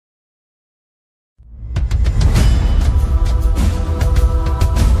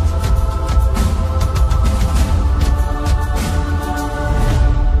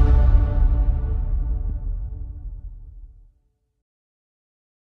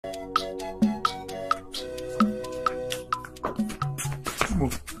And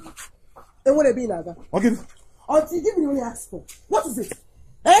what be Naga? Okay. Auntie, give me what you asked for. What is it?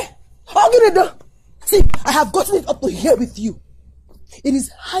 Eh? I'll get it done. See, I have gotten it up to here with you. It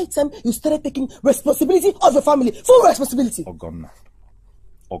is high time you started taking responsibility of your family. Full responsibility.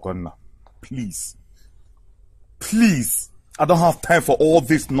 Ogonna, please. Please. I don't have time for all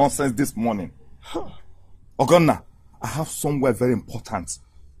this nonsense this morning. Ogonna, I have somewhere very important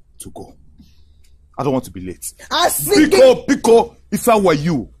to go. I don't want to be late. Biko, if I were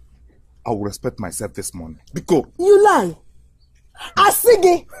you, I would respect myself this morning. Biko. You lie.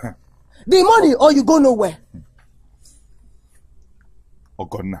 Asigi. The money or you go nowhere.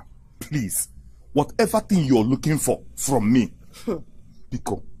 Ogonna, please. Whatever thing you're looking for from me,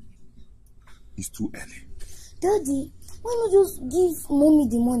 Biko, it's too early. Daddy, why not just give mommy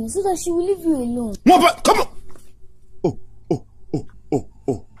the money so that she will leave you alone? No, but come on. Oh.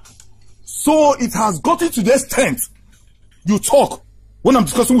 So it has gotten to the extent you talk when I'm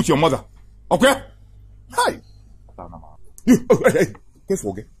discussing with your mother. Okay? Hi. Hey.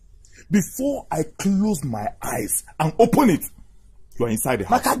 Before I close my eyes and open it, you are inside the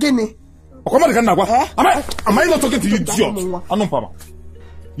house. Makagene. Am I not talking to you, idiot?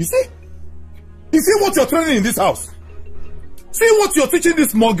 You see? You see what you're training in this house? See what you're teaching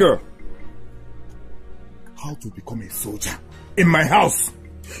this small girl? How to become a soldier in my house.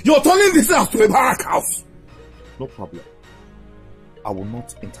 You're turning this house to a barrack house. No problem. I will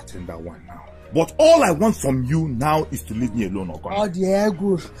not entertain that one now. But all I want from you now is to leave me alone, Ogonna. Oh,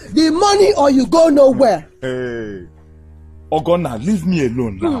 the money or you go nowhere. Hey, Ogonna, leave me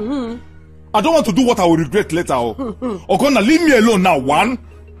alone now. I don't want to do what I will regret later. Ogonna, leave me alone now. One.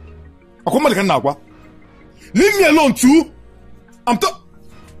 Leave me alone. Two.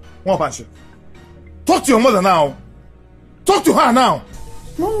 Talk to your mother now. Talk to her now.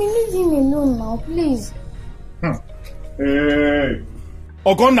 Mommy, leave him alone now, please. Hey,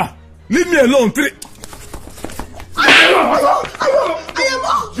 Ogonna, leave me alone. Three.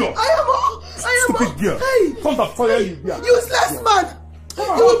 Stupid girl. Hey. Come back for you. Useless man.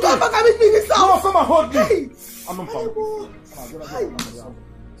 You will come back and meet me in this house. No, come and hold me. Hey. I'm not coming.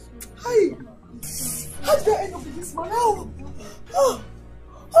 Hey. How's the end of this man now?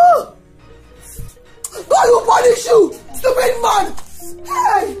 God will punish you, stupid man.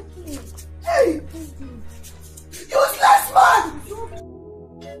 Hey. Useless man.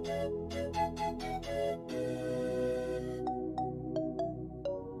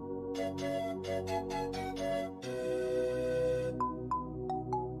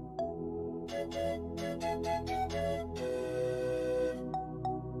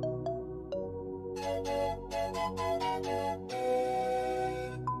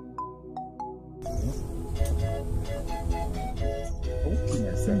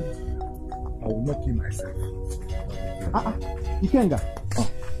 I will not kill myself. Ikenga.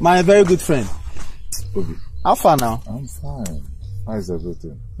 My very good friend. Obi. How far now? I'm fine. How is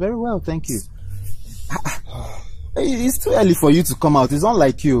everything? Very well, thank you. It's too early for you to come out. It's not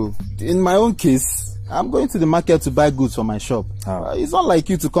like you. In my own case, I'm going to the market to buy goods for my shop. It's not like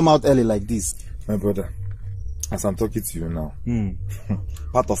you to come out early like this. My brother, as I'm talking to you now,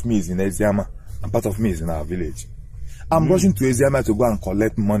 part of me is in Eziama and part of me is in our village. I'm rushing to Eziama to go and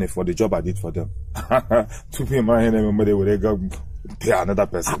collect money for the job I did for them. To me, they will go pay another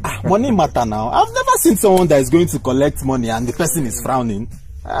person. Money matter now. I've never seen someone that is going to collect money and the person is frowning.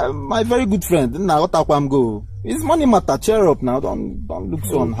 My very good friend, now go. It's money matter. Cheer up now. Don't look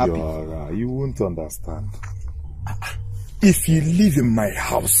so unhappy. You won't understand. If you live in my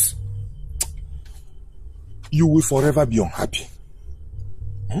house, you will forever be unhappy.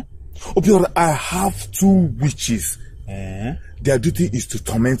 Obiora, I have two witches. Their duty is to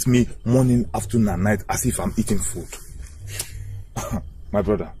torment me morning, afternoon, and night as if I'm eating food. My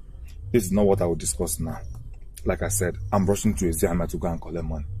brother, this is not what I will discuss now. Like I said, I'm rushing to Eziama to go and collect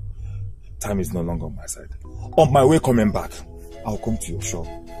money. Time is no longer on my side. On my way coming back, I'll come to your shop.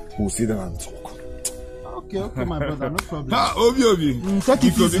 We'll sit down and talk. Okay, my brother, no problem. Obi. Take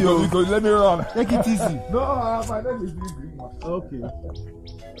it easy. Because let me run. Take it easy. No, my name is Green. Okay.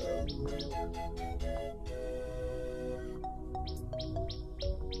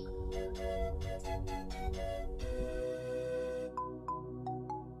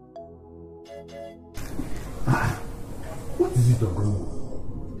 What is it, Ogo?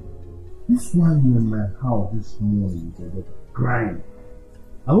 This one you in my house this morning is crying.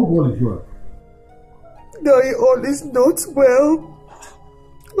 I hope all is well. Daddy, all is not well.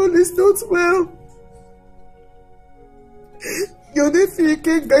 All is not well. Your nephew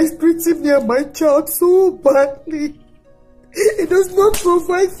Ikenga is treating me and my child so badly. He does not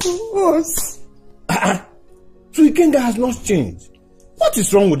provide for us. So Ikenga has not changed. What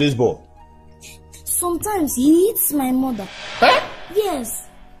is wrong with this boy? Sometimes he hits my mother. Huh? Yes.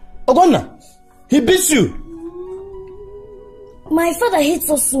 Ogonna, he beats you. My father hates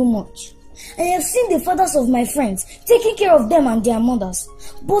us so much. I have seen the fathers of my friends taking care of them and their mothers.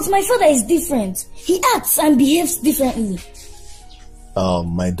 But my father is different. He acts and behaves differently. Oh,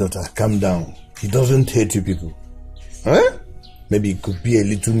 my daughter, calm down. He doesn't hate you people. Huh? Maybe it could be a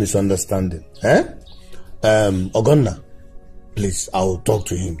little misunderstanding. Huh? Ogonna, please, I'll talk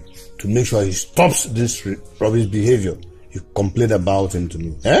to him to make sure he stops this rubbish behavior. You complain about him to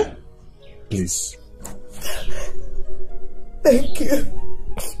me. Huh? Please. Thank you.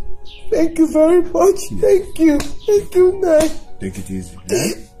 Thank you very much. Thank you. Thank you, Nai. Take it easy.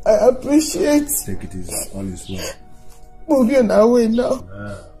 Yeah? I appreciate. Take it easy. All is well. Move your away now.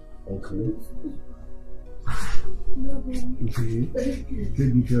 Okay. Okay.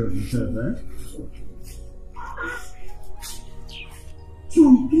 Take care of yourself, eh? So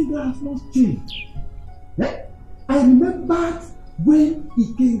Ikenga has not changed. Eh? I remember when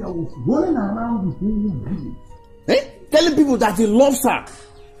Ikenga was running around the whole village. Telling people that he loves her.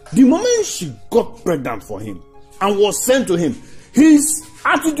 The moment she got pregnant for him and was sent to him, his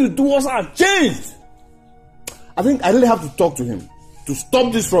attitude towards her changed. I think I really have to talk to him to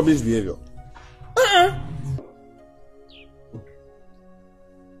stop this rubbish behavior.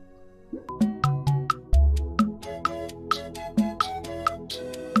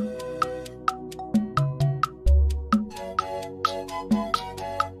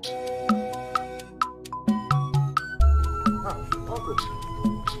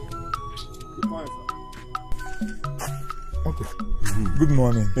 Good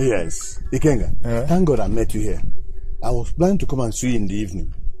morning. Yes. Ikenga, thank God I met you here. I was planning to come and see you in the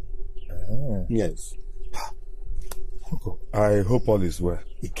evening. Yes. Uncle, I hope all is well.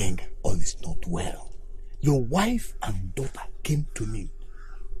 Ikenga, all is not well. Your wife and daughter came to me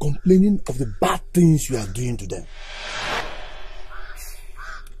complaining of the bad things you are doing to them.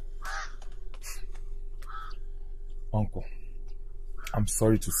 Uncle, I'm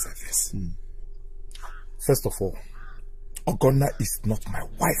sorry to say this. First of all, Ogonna is not my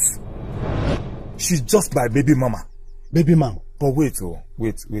wife. She's just my baby mama. Baby mama? But wait,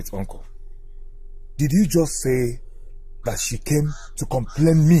 Uncle. Did you just say that she came to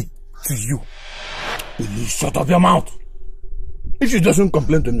complain me to you? Will you shut up your mouth? If she doesn't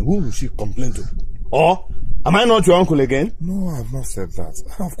complain to me, who will she complain to? Or, am I not your uncle again? No, I've not said that.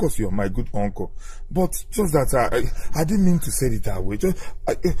 Of course, you're my good uncle. But just that I didn't mean to say it that way.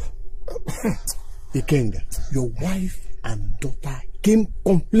 Ikenga, your wife and daughter came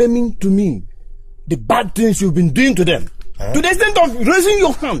complaining to me the bad things you've been doing to them. To the extent of raising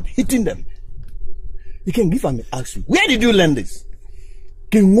your hand, hitting them. Ikenga, if I may ask you, where did you learn this?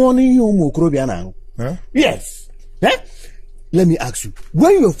 Yes. Let me ask you,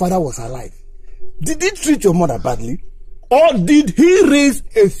 when your father was alive, did he treat your mother badly? Or did he raise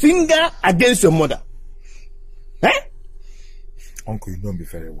a finger against your mother? Uncle, you know me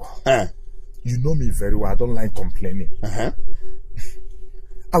very well. You know me very well. I don't like complaining. I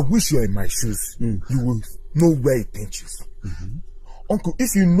wish you were in my shoes. You will know where it pinches. Uncle,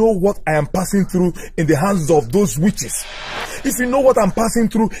 if you know what I am passing through in the hands of those witches, if you know what I'm passing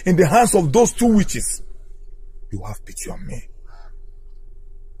through in the hands of those two witches, you have pity on me.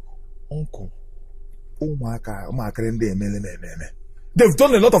 Uncle, they've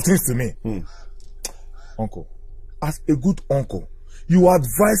done a lot of things to me. Uncle, as a good uncle, you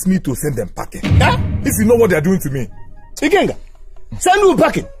advise me to send them packing. If you know what they are doing to me. Ikenga, send you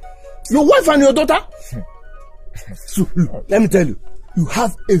packing. Your wife and your daughter? So, let me tell you, you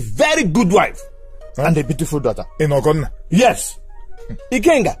have a very good wife and a beautiful daughter. In Ogonna? Yes.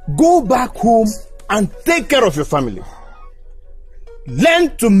 Ikenga, go back home and take care of your family.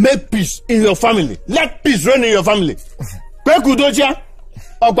 Learn to make peace in your family. Let peace reign in your family. Uncle,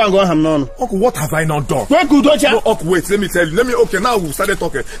 what have I not done? No, Uncle, wait, let me tell you. Okay, now we started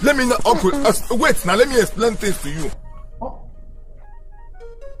talking. Let me, Uncle, wait, now let me explain things to you.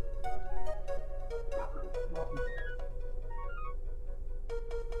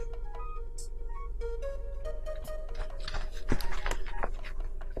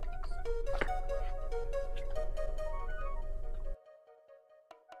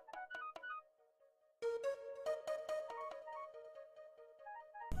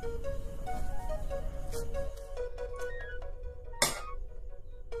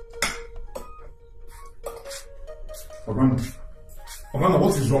 Ogonna,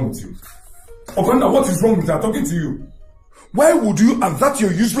 what is wrong with you? Ogonna, what is wrong with you? I'm talking to you. Why would you and that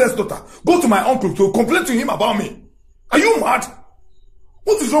your useless daughter go to my uncle to complain to him about me? Are you mad?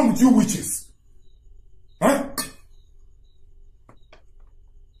 What is wrong with you witches? Huh?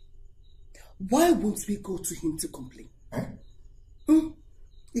 Why won't we go to him to complain? Huh?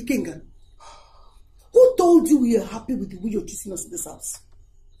 Ikenga, who told you we are happy with the way you're treating us in this house?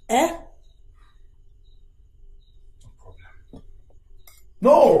 Eh?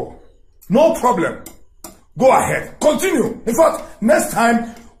 No problem. Go ahead. Continue. In fact, next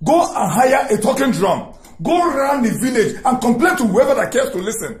time, go and hire a talking drum. Go around the village and complain to whoever that cares to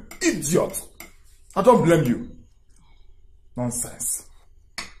listen. Idiot. I don't blame you. Nonsense.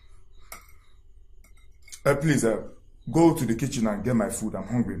 Please, go to the kitchen and get my food. I'm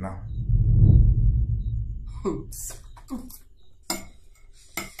hungry now.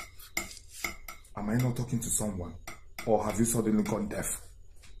 Am I not talking to someone? Or have you suddenly gone deaf?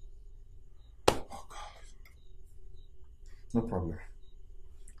 Oh, God. No problem.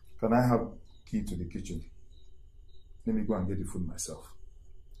 Can I have key to the kitchen? Let me go and get the food myself.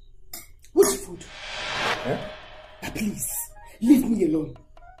 Which food? Eh? Please, leave me alone.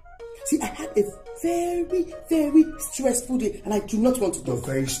 See, I had a very, very stressful day and I do not want to You're talk.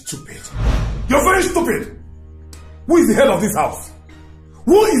 very stupid. You're very stupid! Who is the head of this house?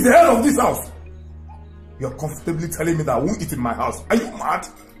 Who is the head of this house? You're comfortably telling me that I won't eat in my house. Are you mad?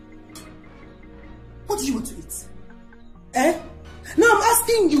 What do you want to eat? Eh? Now I'm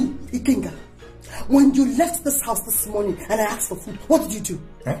asking you, Ikenga. When you left this house this morning and I asked for food, what did you do?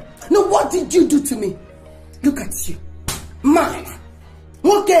 Eh? No, what did you do to me? Look at you. Man.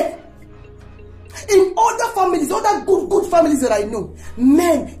 Okay. In other families, other good families that I know,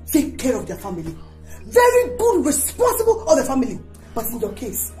 men take care of their family. Very good, responsible of the family. But in your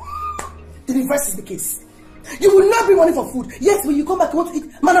case, the reverse is the case. You will not bring money for food. Yes, when you come back, you want to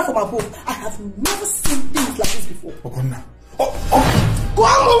eat manna from above. I have never seen things like this before. Ogonna. Go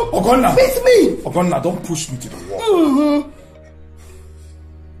on! Ogonna! Beat me! Ogonna, don't push me to the wall.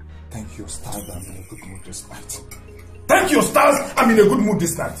 Thank your stars I'm in a good mood this night. Thank your stars I'm in a good mood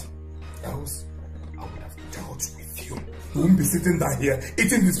this night. Else, I would have dealt with you. You won't be sitting down here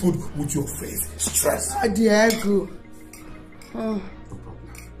eating this food with your face stressed. Diego. No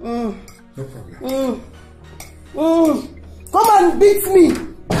problem. Come and beat me.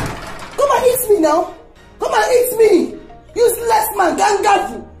 Come and eat me now. Come and eat me. Useless man,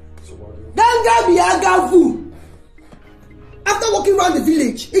 Gangavu. Gangabi Agavu. After walking around the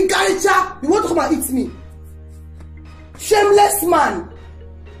village, in Garicha, you want to come and eat me? Shameless man.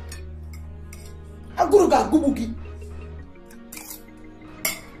 Aguruga Gubugi.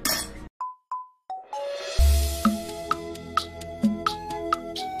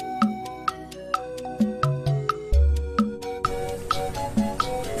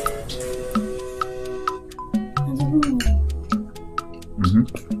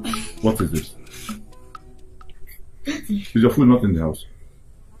 What is this? Daddy. Is your food not in the house?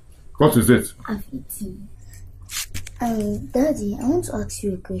 What is it? I've eaten. Daddy, I want to ask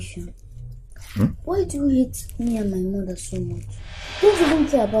you a question. Why do you hate me and my mother so much? Don't you even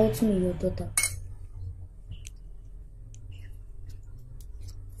care about me and your daughter?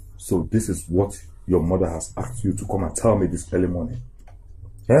 So this is what your mother has asked you to come and tell me this early morning?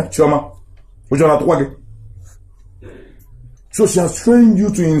 Eh, Chioma? So she has trained you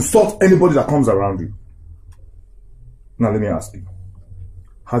to insult anybody that comes around you. Now let me ask you.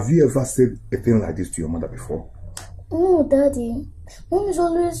 Have you ever said a thing like this to your mother before? No, Daddy. Mom is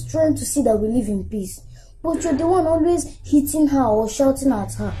always trying to see that we live in peace. But you're the one always hitting her or shouting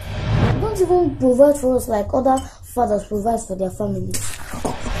at her. You don't even provide for us like other fathers provide for their families.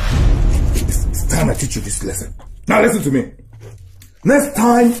 It's time I teach you this lesson. Now listen to me. Next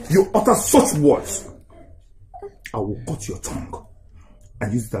time you utter such words, I will cut your tongue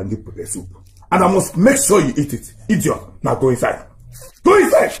and use it and dip the soup. And I must make sure you eat it. Idiot. Now go inside. Go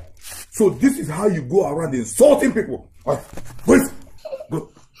inside! So this is how you go around insulting people. All right. Go inside. Go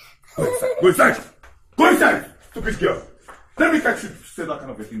inside. Go inside. Go inside! Stupid girl. Let me catch you to say that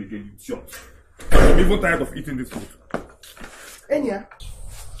kind of a thing again, you idiot. I'm even tired of eating this food. Enya,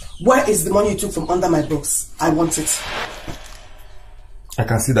 where is the money you took from under my box? I want it. I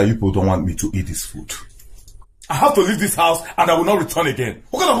can see that you people don't want me to eat this food. I have to leave this house and I will not return again.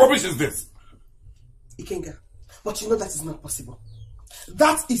 What kind of rubbish is this? Ikenga, but you know that is not possible.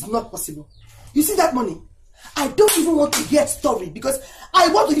 That is not possible. You see that money? I don't even want to hear a story because I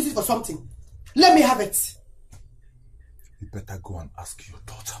want to use it for something. Let me have it. You better go and ask your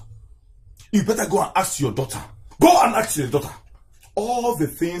daughter. You better go and ask your daughter. Go and ask your daughter. All the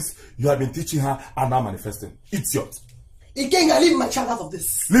things you have been teaching her are now manifesting. Idiot. Ikenga, leave my child out of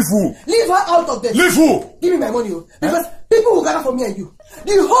this. Leave who? Leave her out of this. Leave who? Give me my money, because people will gather for me and you.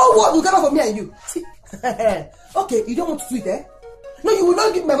 The whole world will gather for me and you. See, Okay, you don't want to do it, eh? No, you will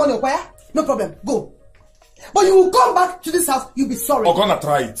not give my money, okay? No problem, go. But you will come back to this house, you'll be sorry. Ogonna,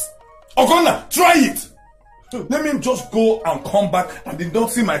 try it. Ogonna, try it! Let me just go and come back and they don't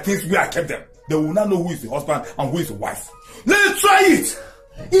see my things where I kept them. They will not know who is the husband and who is the wife. Let me try it!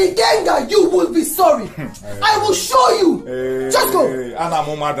 Ikenga, you will be sorry. I will show you. Just go.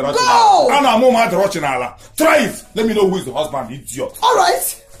 Go! Try it. Let me know who is the husband, idiot.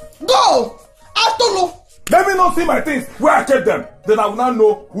 Alright. Go! I don't know. Let me not see my things where I kept them. Then I will not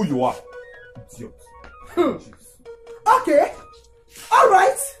know who you are. Idiot. Okay.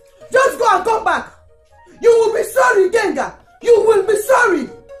 Alright. Just go and come back. You will be sorry, Ikenga. You will be sorry.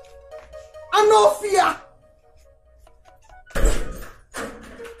 And no fear.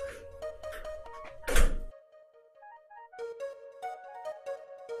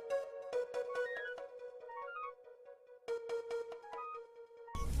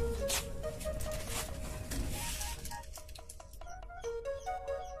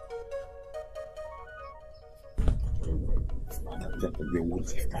 They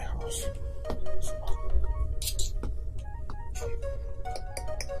won't leave my house.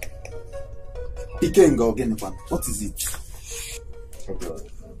 Ikenga again, what is it?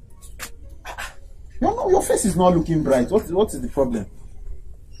 No, your face is not looking bright. What is the problem?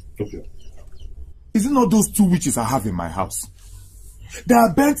 Okay. Is it not those two witches I have in my house? They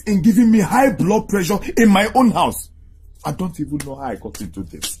are bent in giving me high blood pressure in my own house. I don't even know how I got into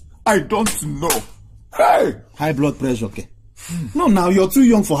this. I don't know. Hey! High blood pressure, okay? No, now you're too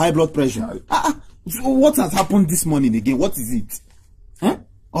young for high blood pressure. What has happened this morning again? What is it? Huh?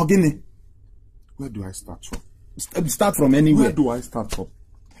 Ogene? Where do I start from? Start from anywhere. Where do I start from?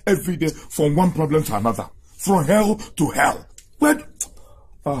 Every day, from one problem to another. From hell to hell.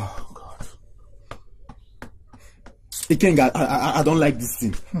 Oh, God. Ikenga, I don't like this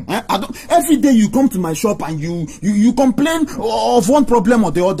thing. Every day you come to my shop and you complain of one problem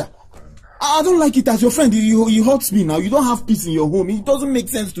or the other. I don't like it. As your friend. You hurt me now. You don't have peace in your home. It doesn't make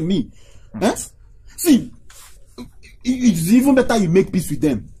sense to me. See, it's even better you make peace with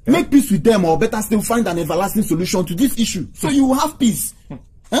them. Make peace with them, or better still find an everlasting solution to this issue, so you will have peace.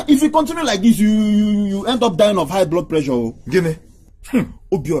 If you continue like this, you end up dying of high blood pressure. Gene,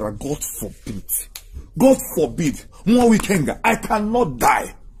 Obiora, God forbid. God forbid. Ikenga, I cannot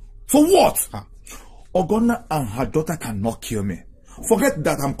die. For what? Ogonna and her daughter cannot kill me. Forget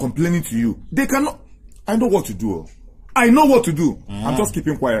that I'm complaining to you. They cannot. I know what to do. I know what to do. I'm just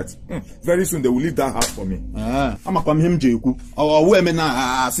keeping quiet. Very soon they will leave that house for me. I'm a come him Jeku.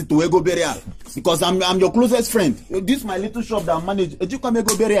 Because I'm your closest friend. This is my little shop that I manage. You come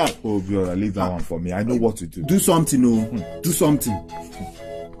go burial. Oh, girl, leave that one for me. I know what to do. Do something, do something.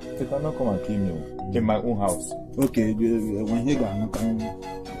 They cannot come and kill me in my own house. Okay, when he go.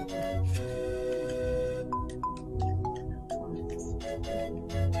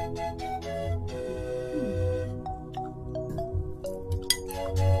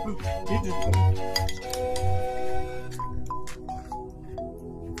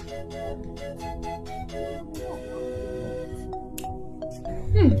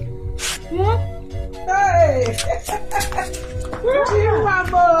 Hey!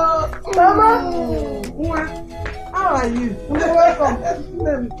 Mama! How are you? Welcome.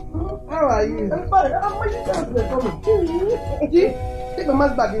 How are you? I'm fine. Take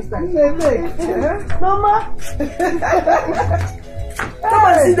Mama's bag inside. Mama! Come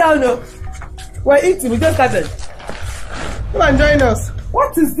and sit down now. We're eating. We just started. Come and join us.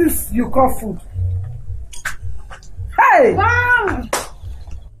 What is this you call food? Hey! Mom!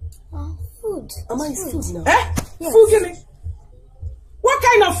 Food. Mama, it's food now. Yes. Food, Gilly? What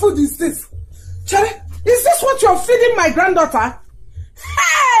kind of food is this? Cherry, is this what you're feeding my granddaughter?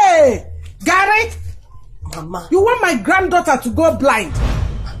 Hey! Gary! Mama. You want my granddaughter to go blind?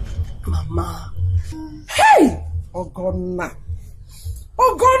 Mama. Hey! Ogonna.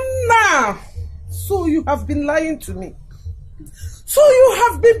 Ogonna! So you have been lying to me. So you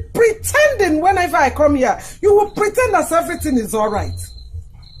have been pretending whenever I come here. You will pretend as everything is alright.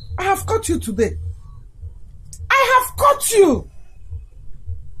 I have caught you today. I have caught you.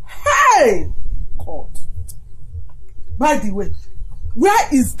 Hey! God. By the way, where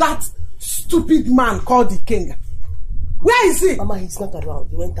is that stupid man called Ikenga? Where is he? Mama, he's not around.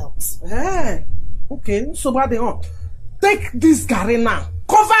 He went out. Hey. Okay, so bad on. Take this Gary now.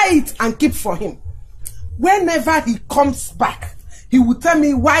 Cover it and keep for him. Whenever he comes back, he will tell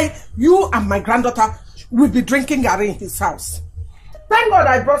me why you and my granddaughter will be drinking Gary in his house. Thank God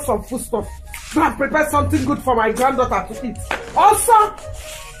I brought some food stuff. Go and prepare something good for my granddaughter to eat. Also,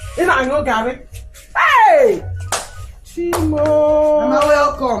 I know Gary. Hey! Chimo. Mama,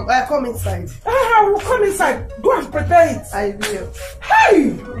 welcome. Come inside. I will come inside. Go and prepare it. I will.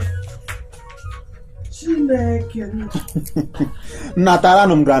 Hey!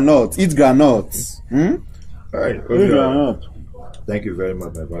 Nataranum granite. Eat granite. Hey, Eat granite. thank you very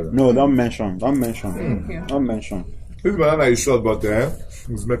much, my brother. No, don't mention. Don't mention. Don't mention. This banana is short, but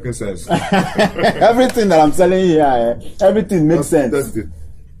it's making sense. Everything that I'm selling here, everything makes sense. That's it.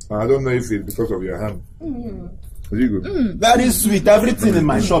 I don't know if it's because of your hand. Is it good? Very sweet. Everything in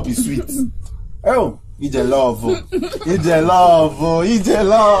my shop is sweet. Oh, it's a love. It's a love. It's a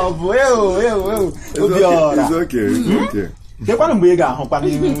love. It's okay. It's okay. Love.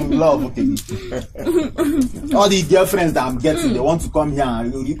 All the girlfriends that I'm getting, they want to come here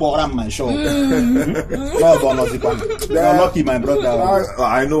and report on my shop. Love or not, you're lucky, my brother.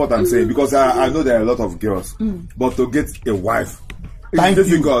 I know what I'm saying because I know there are a lot of girls, but to get a wife, thank it's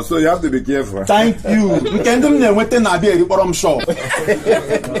you. difficult, so you have to be careful. Thank you. You can do me when I be a report on shop.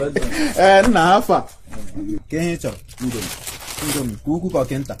 Nafa. Can you tell? Kuku or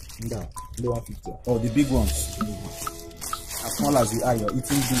Kenta? Oh, the big ones. As small as you are, you're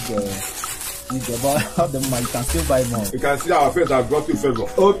eating big about them, you can still buy more. You can see our face have got you favor.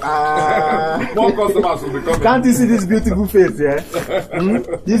 More customers will be coming. Can't you see this beautiful face, yeah?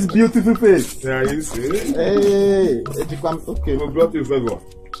 This beautiful face. Yeah, you see? Hey, okay. We brought you favor.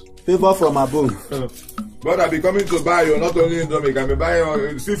 Favor from above. But I'll be coming to buy you, not only Indomie, you can be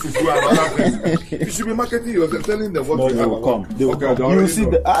buying seafood and other things. You should be marketing yourself, telling them what you have. They will come. You will see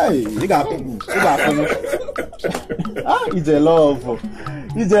the they got it's a love.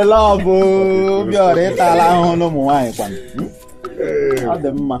 It's a love.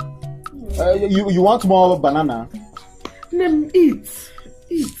 You want more banana? Eat.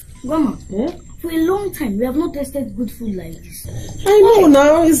 Grandma, for a long time, we have not tasted good food like this. I know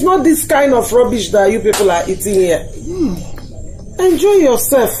now. It's not this kind of rubbish that you people are eating here. Enjoy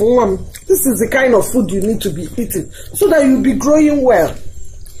yourself, Mom. This is the kind of food you need to be eating so that you'll be growing well.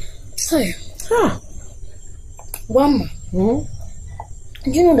 Sorry. Grandma, do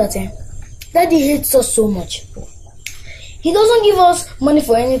you know that Daddy hates us so much? He doesn't give us money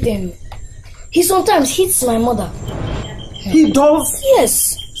for anything. He sometimes hits my mother. He does?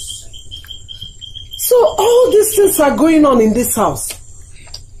 Yes. So all these things are going on in this house?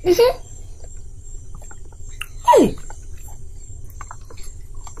 Hey!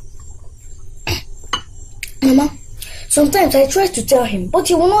 Mama, sometimes I try to tell him, but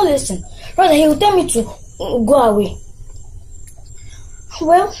he will not listen. Rather, he will tell me to go away.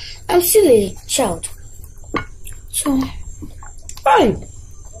 Well, I'm still a child. So... Hey!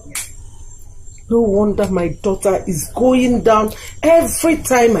 No wonder my daughter is going down every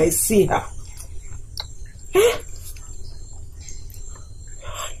time I see her.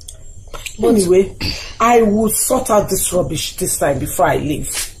 Anyway, I will sort out this rubbish this time before I leave.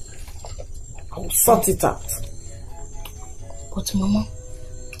 I will sort it out. But Mama,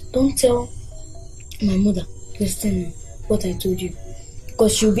 don't tell my mother listen what I told you.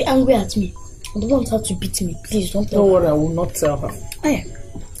 Because she'll be angry at me. I don't want her to beat me. Please don't tell her. Don't worry, I will not tell her. Hey.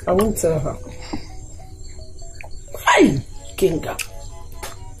 I won't tell her. Hey, Ikenga.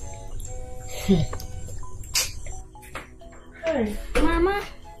 Hey, Mama.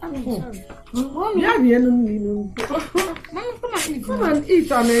 I'm sorry. Mommy. Mama, come and eat. Come and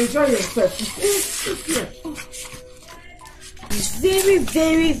eat and enjoy yourself. It's very,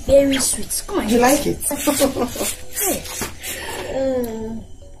 very, very sweet. Come on. You like it? Hey.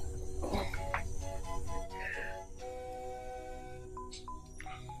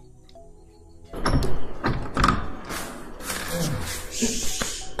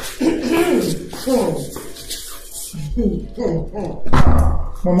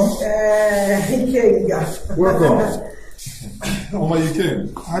 Mama? Ikenga. Welcome. Mama, you came.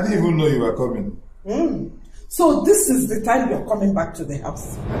 I didn't even know you were coming. So this is the time you're coming back to the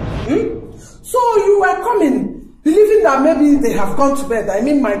house. So you were coming, believing that maybe they have gone to bed. I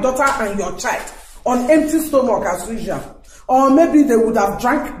mean my daughter and your child on empty stomach as usual. Or maybe they would have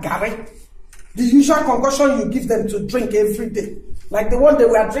drank Gary, the usual concoction you give them to drink every day. Like the one they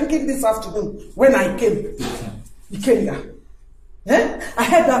were drinking this afternoon when I came. Ikenga. I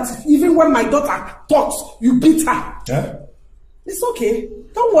heard that even when my daughter talks, you beat her. Yeah? It's okay.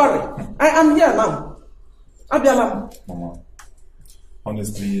 Don't worry. I am here now. Abialam. Mama,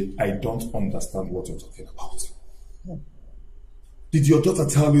 honestly, I don't understand what you're talking about. Did your daughter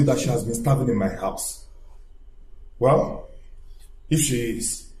tell you that she has been starving in my house? Well, if she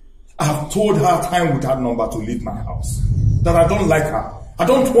is, I have told her time without number to leave my house. That I don't like her. I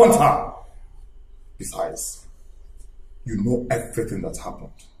don't want her. Besides, you know everything that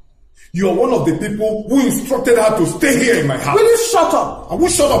happened. You are one of the people who instructed her to stay here in my house. Will you shut up? I will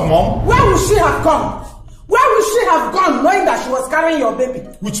shut up, Mom. Where would she have gone? Where would she have gone knowing that she was carrying your baby?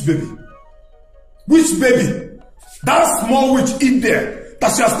 Which baby? Which baby? That small witch in there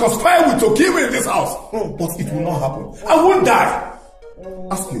that she has conspired with to kill me in this house. But it will not happen. I won't die.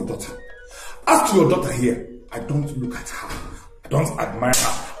 Ask your daughter. Ask your daughter here. I don't look at her. I don't admire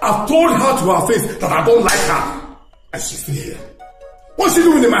her. I've told her to her face that I don't like her. And she's still here. What's she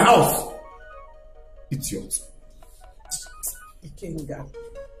doing in my house? It's yours. Ikenga.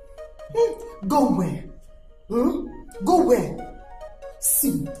 Go where? Go where?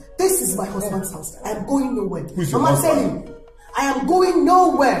 See, this is my husband's house. I am going nowhere. Who's your Mama, husband? tell him. I am going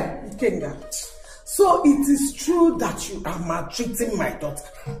nowhere. Ikenga. So it is true that you are maltreating my daughter.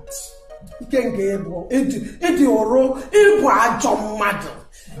 Ikenga, Edi Oro, Ibu Ajomadu.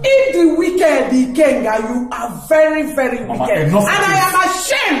 If the wicked Ikenga, you are very, very Mama, wicked. And I am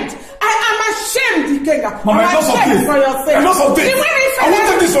ashamed. I am ashamed, Ikenga. Mama, I'm ashamed for yourself. Enough of this. I won't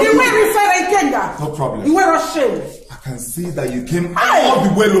take this from you. Ikenga. No problem. You were ashamed. I can see that you came all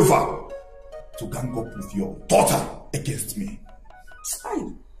the way over to gang up with your daughter against me.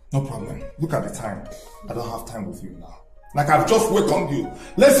 No problem. Look at the time. I don't have time with you now. Like I've just welcomed you.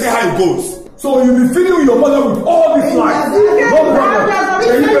 Let's see how it goes. So you'll be feeding your mother with all this life. No problem.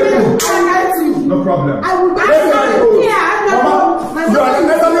 No problem. I will Let's see how it goes. Mama, you are an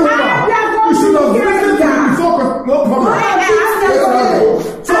elderly woman. You should have listened to me before. No problem. Let's see how it goes.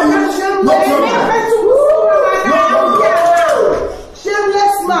 No problem.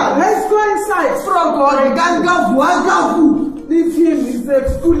 Shameless man. Let's go inside. Leave him. He's a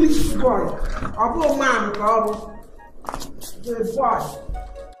foolish boy. Abu man, the boy.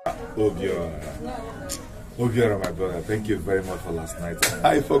 Obiora, my brother, thank you very much for last night.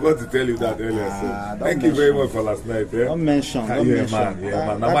 I forgot to tell you that earlier. So thank you very much for last night. Don't mention. You're a man.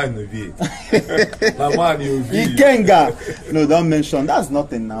 Ikenga. No, don't mention. That's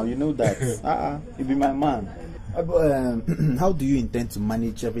nothing now. You know that. He'll be my man. How do you intend to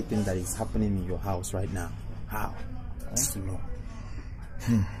manage everything that is happening in your house right now? How? I want to know.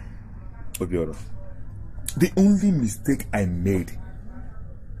 Obiora, the only mistake I made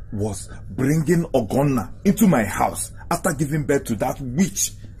was bringing Ogonna into my house after giving birth to that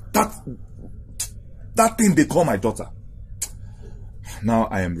witch, that thing they call my daughter. Now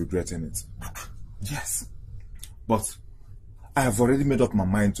I am regretting it. Yes, but I have already made up my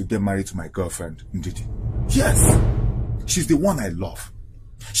mind to get married to my girlfriend, Ndidi. Yes, she's the one I love.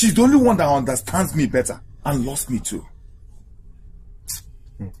 She's the only one that understands me better and loves me too.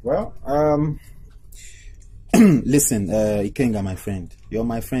 Well, listen, Ikenga, my friend. You're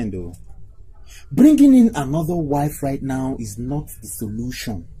my friend, though. Bringing in another wife right now is not the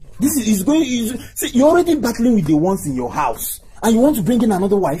solution. This is going. See, you're already battling with the ones in your house, and you want to bring in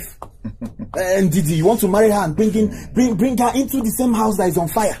another wife. And Didi, you want to marry her and bring her into the same house that is on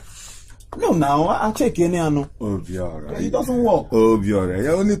fire. No, now I'll check in here. No. Obiora, it doesn't work. Obiora,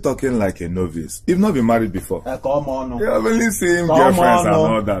 you're only talking like a novice. You've not been married before. Come on, no. You have only seen girlfriends and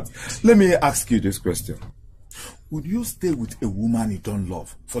all that. Let me ask you this question. Would you stay with a woman you don't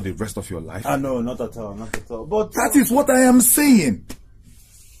love for the rest of your life? No, not at all, not at all. But that is what I am saying.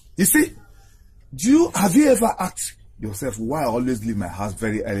 You see, have you ever asked yourself why I always leave my house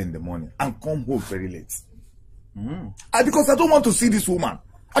very early in the morning and come home very late? Because I don't want to see this woman.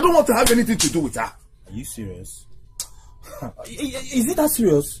 I don't want to have anything to do with her. Are you serious? Is it that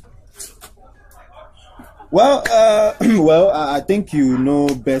serious? Well, I think you know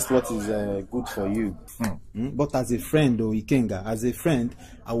best what is good for you. But as a friend, though, Ikenga, as a friend,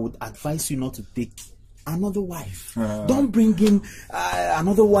 I would advise you not to take another wife. Don't bring in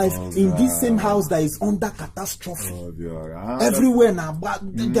another wife in this same house that is under catastrophe. Everywhere now, but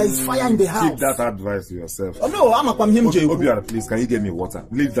there is fire in the house. Keep that advice to yourself. No, I'm a Obiora, please, can you get me water?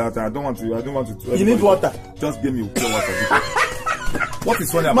 Leave that. I don't want to. You need water. Just give me pure water. What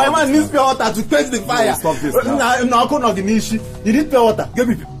is funny about my man needs pure water to quench the fire. Stop this now. No, I couldn't have issue. You need pure water. Give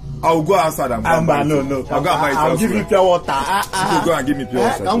me. I will go outside and buy no. I'll give you pure water. You go and give me pure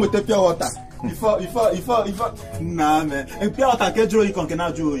water. Come with the pure water. Before. Nah, man. And pure water can draw you,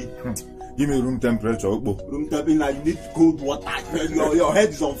 cannot draw you. Give me room temperature. Room temperature, you need cold water. Your head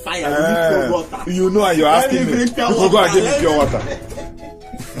is on fire. You need cold water. You know, and you're asking me. You go and give me pure water.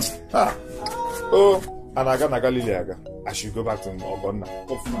 Oh, and I got Nagaliliaga. I should go back to Ogonna.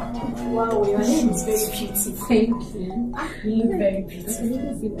 Wow, your name is very pretty. Thank you. You look very pretty.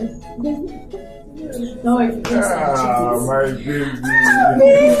 No, if you can my baby.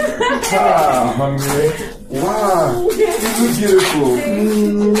 Mommy. Wow. You look beautiful.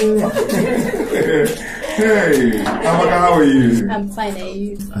 Hey, Amaka, how are you? I'm fine, are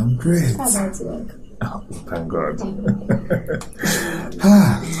you? I'm great. How about work? Oh, thank God.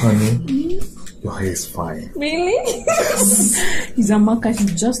 Honey, your hair is fine. Really? Yes. Is Amaka? She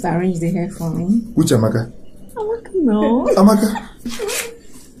just arranged the hair for me. Which Amaka? Amaka, no. Amaka?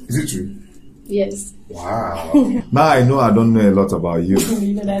 Is it true? Yes. Wow. Now I know I don't know a lot about you.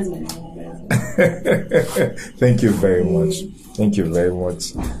 You know that's my name. Thank you very much. Thank you very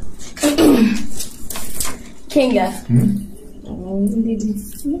much. Ikenga.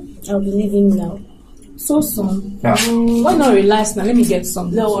 I'll be leaving now. So soon. Yeah. Why not relax now? Let me get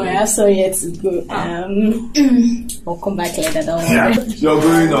some. Don't worry, I saw you to go. I'll come back later. Don't worry. Yeah. You're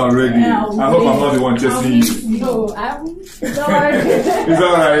going already. I hope I'm not the one chasing you. No, it's alright. It's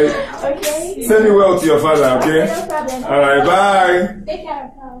alright. Okay. Send it well to your father, okay? No problem. Alright, bye. Take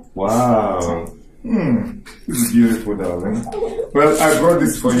care, pal. Wow. This is beautiful, darling. Well, I brought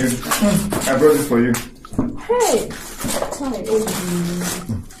this for you. I brought this for you. Hey. Sorry.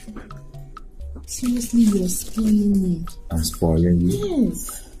 Seriously, you're spoiling me. I'm spoiling you?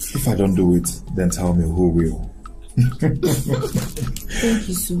 Yes. If I don't do it, then tell me who will. Thank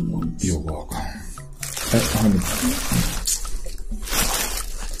you so much. You're welcome. Honey.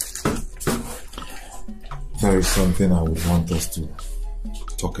 There is something I would want us to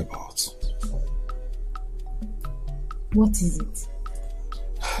talk about. What is it?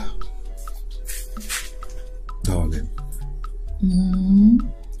 Darling.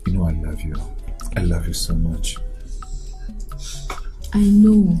 You know I love you. I love you so much. I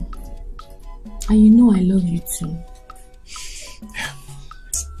know. And you know I love you too.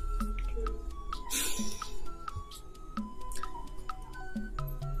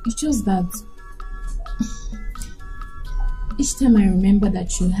 It's just that each time I remember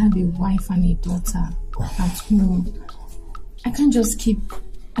that you have a wife and a daughter at home, I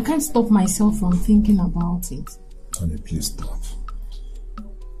can't stop myself from thinking about it. Honey, please stop.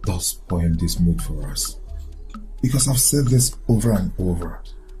 Don't spoil this mood for us. Because I've said this over and over.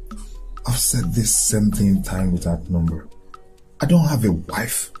 I've said this same thing time without number. I don't have a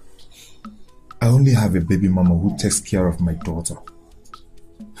wife. I only have a baby mama who takes care of my daughter.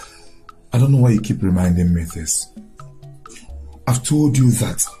 I don't know why you keep reminding me this. I've told you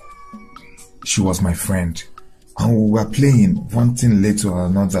that she was my friend. And we were playing, one thing led to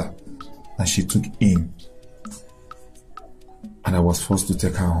another. And she took in. And I was forced to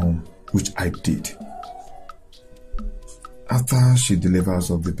take her home, which I did. After she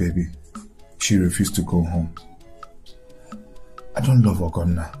delivers of the baby, she refused to go home. I don't love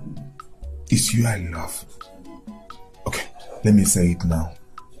Ogonna. It's you I love. Okay, let me say it now.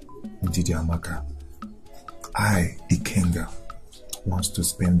 Ndidi Amaka, I, Ikenga, wants to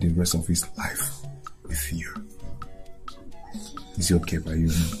spend the rest of his life with you. Is it okay by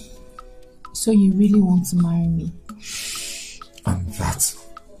you? So you really want to marry me? And that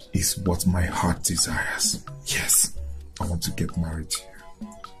is what my heart desires. Yes, I want to get married to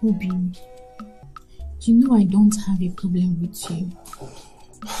you. Obi, you know I don't have a problem with you.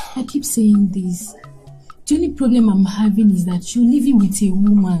 I keep saying this. The only problem I'm having is that you're living with a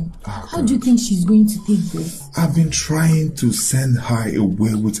woman. How do you think she's going to take this? I've been trying to send her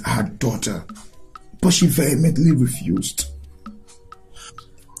away with her daughter, but she vehemently refused.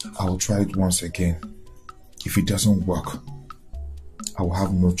 I will try it once again. If it doesn't work, I will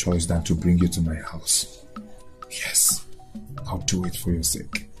have no choice than to bring you to my house. Yes, I'll do it for your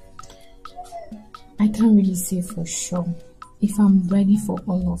sake. I can't really say for sure if I'm ready for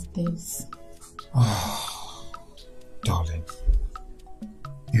all of this. Darling,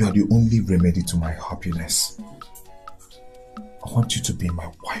 you are the only remedy to my happiness. I want you to be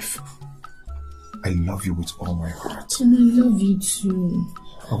my wife. I love you with all my heart. And I love you too.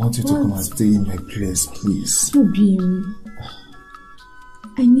 I want you to come and stay in my place, please. Obi,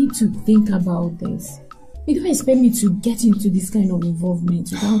 I need to think about this. You don't expect me to get into this kind of involvement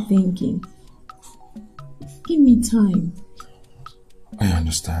without thinking. Give me time. I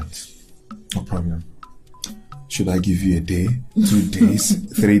understand. No problem. Should I give you a day, 2 days,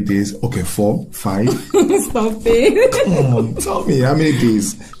 3 days, okay, 4, 5? Stop it. Come on, tell me how many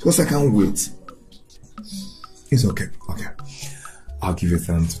days, because I can't wait. It's okay, okay. I'll give you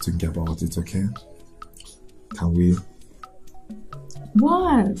time to think about it, okay? Can we?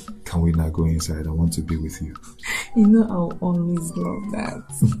 What? Can we now go inside? I want to be with you. You know I'll always love that.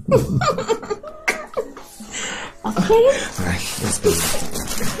 Okay? Alright, let's go.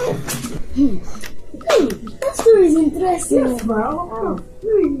 That story is interesting. Yes, bro.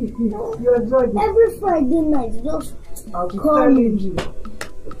 You're enjoying it. Every Friday night, you just I'll be call telling me. you.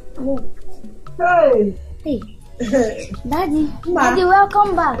 Hey. Hey, Daddy, Ma. Daddy,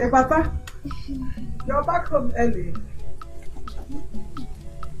 welcome back. Hey, Papa. You're back home early.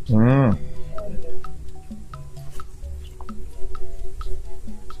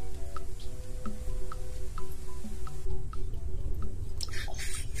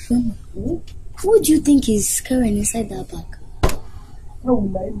 What do you think is carrying inside that bag? How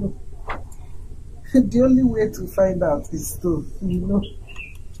will I know? The only way to find out is to,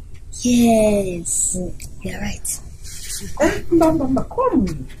 Yes, you're right. Mama,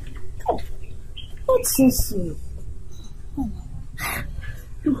 come. Not so soon.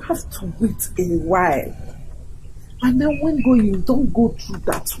 You have to wait a while. And then when going, you don't go through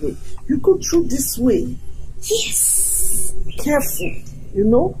that way. You go through this way. Yes. Careful, you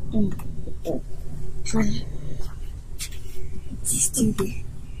know? Honey, she's still there.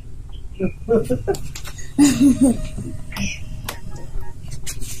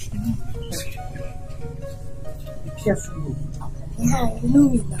 Be careful. Yeah, you know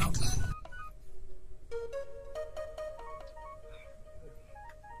me now.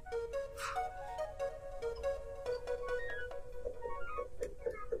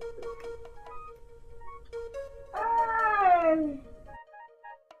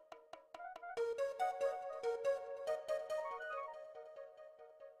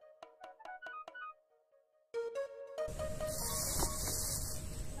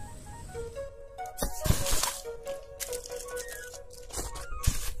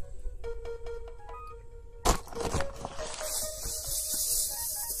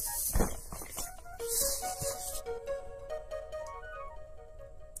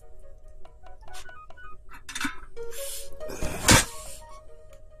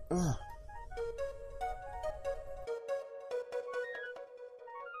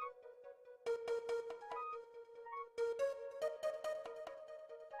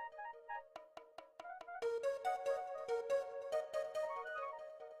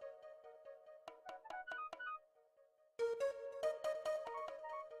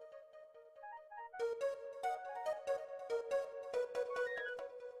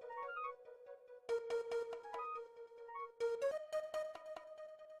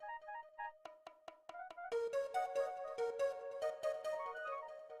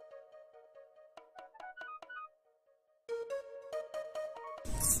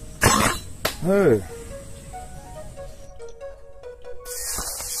 Hey.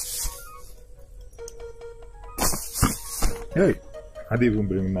 Hey, I didn't even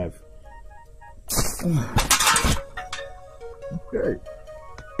bring a knife. Okay.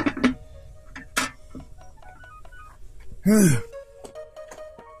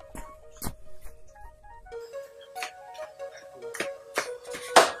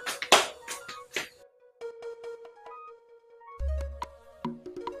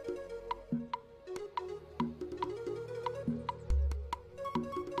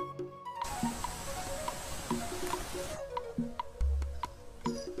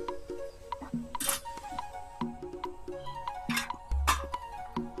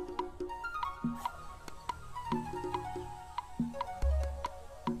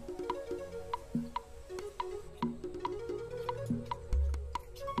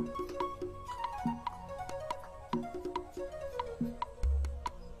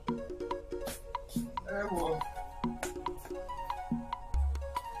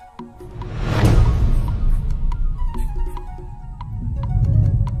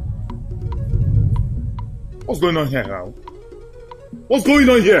 What's going on here now? What's going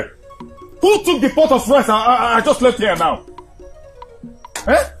on here? Who took the pot of rice I just left here now?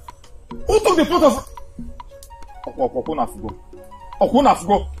 Eh? Who took the pot of... Okunafugo.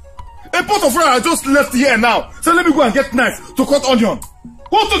 A pot of rice I just left here now. So let me go and get knife to cut onion.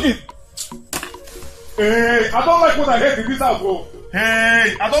 Who took it? Hey, I don't like what I hate in this house, bro.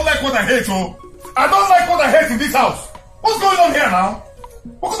 Hey, I don't like what I hate, oh. I don't like what I hate in this house. What's going on here now?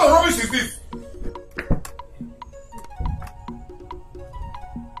 What kind of rubbish is this?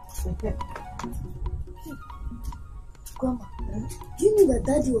 Grandma, do you know that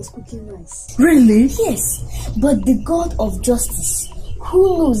Daddy was cooking rice? Really? Yes, but the God of justice,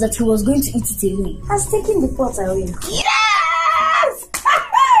 who knows that he was going to eat it alone, has taken the pot away. Yes!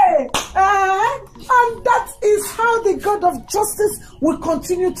 And that is how the God of justice will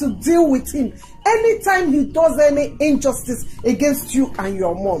continue to deal with him anytime he does any injustice against you and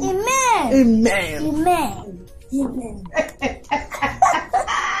your mom. Amen. Amen. Amen. Amen.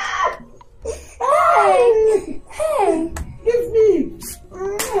 Hey! Hey! Give me!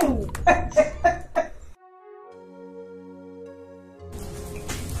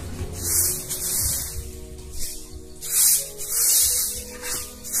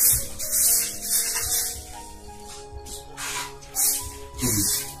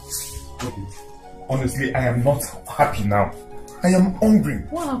 Honestly, I am not happy now. I am hungry.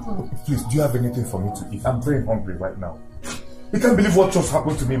 What happened? Please, do you have anything for me to eat? I'm very hungry right now. You can't believe what just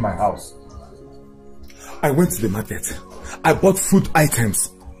happened to me in my house. I went to the market. I bought food items.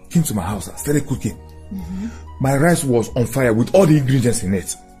 Came to my house. I started cooking. My rice was on fire with all the ingredients in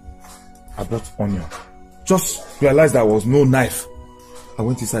it. I bought onion. Just realized there was no knife. I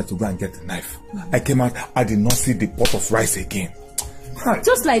went inside to go and get the knife. I came out. I did not see the pot of rice again. Hi.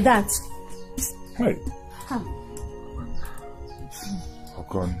 Just like that? Hi. Huh. Oh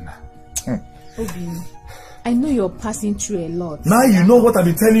God. Obi, I know you're passing through a lot. Now you know what I've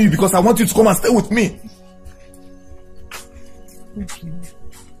been telling you because I want you to come and stay with me. Obi,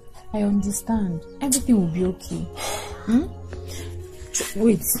 I understand. Everything will be okay.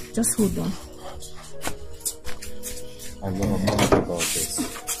 Wait, just hold on. I'm not happy about this.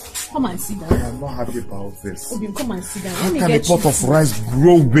 Come and sit down. I'm not happy about this. Obi, come and sit down. How can a pot of rice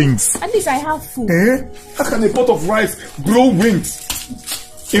grow wings? At least I have food. Eh? How can a pot of rice grow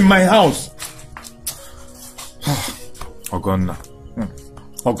wings in my house? Ogonna.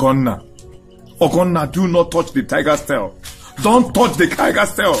 Ogonna, do not touch the tiger's tail. Don't touch the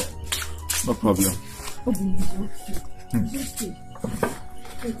tiger's tail. No problem. Obi, it's okay.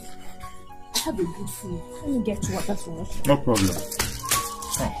 I have a good food. Let me get you water to wash. No problem.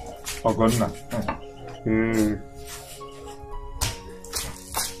 Ogonna.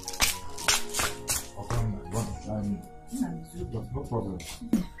 No problem.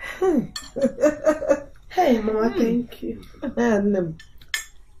 Hey, Mama, thank you.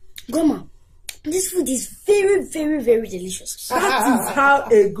 Grandma, this food is very, very, very delicious. That is how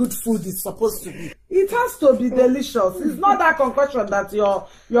a good food is supposed to be. It has to be delicious. It's not that concoction that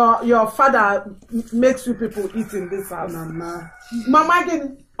your father makes you people eat in this house. Mama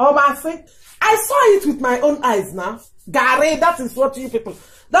again, I saw it with my own eyes now. Gare, that was what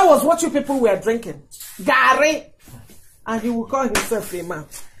you people were drinking. Gare. And he will call himself a man.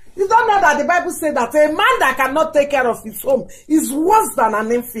 You don't know that the Bible says that a man that cannot take care of his home is worse than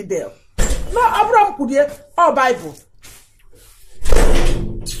an infidel. No, Abraham Kudye or Bible.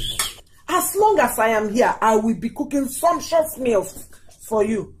 As long as I am here, I will be cooking sumptuous meals for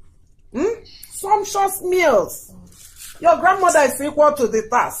you. Sumptuous meals. Your grandmother is equal to the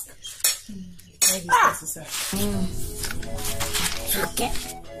task. Okay.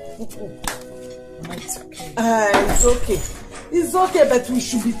 It's okay. It's okay, but we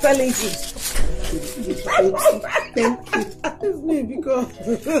should be telling you. Thank you. It's me because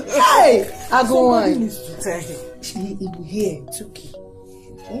hey, I go on. Needs to tell him. He will hear. It's okay.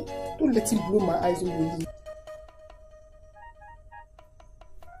 Okay? Don't let him blow my eyes over you.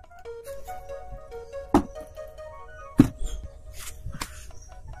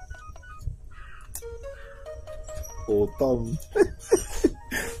 Oh, Tom.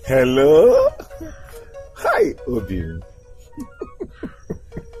 Hello. Hi, Odin.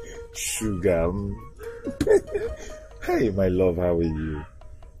 Sugar. Hey, my love, how are you?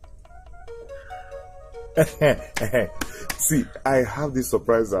 See, I have this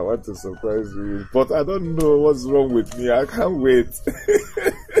surprise I want to surprise you, but I don't know what's wrong with me. I can't wait.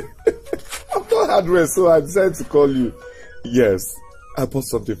 I'm not hard rest, so I decided to call you. Yes, I bought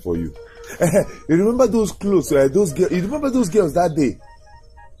something for you. You remember those clothes? Those girls. You remember those girls that day?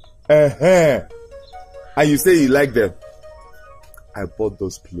 And you say you like them. I bought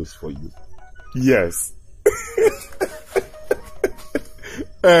those clothes for you. Yes.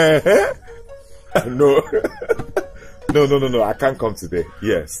 No. No. I can't come today.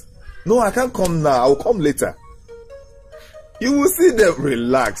 Yes. No, I can't come now. I'll come later. You will see them.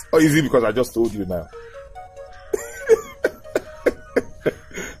 Relax. Or is it because I just told you now?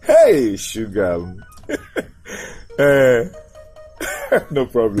 Hey, sugar. No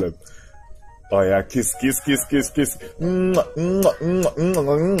problem. Oh yeah, kiss.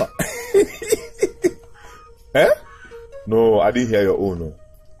 Eh? No, I didn't hear your own. No.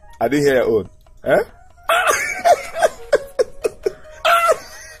 I didn't hear your own. Eh?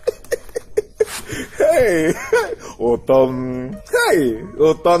 Hey, Otom. Hey,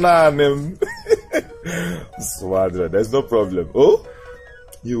 Otonanem. Swadra, there's no problem. Oh,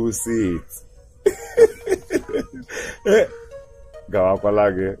 you will see it.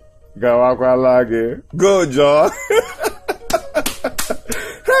 Gawakwalage. Go, Joe.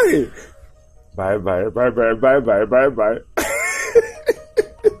 Hey. Bye.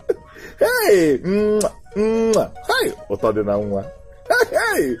 Hey. Hey. Otodina nwa.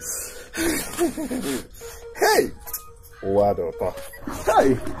 Hey. Hey. What oto.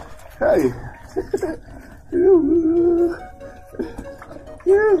 Hey. Hey.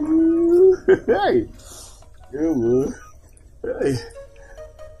 Hey. Hey.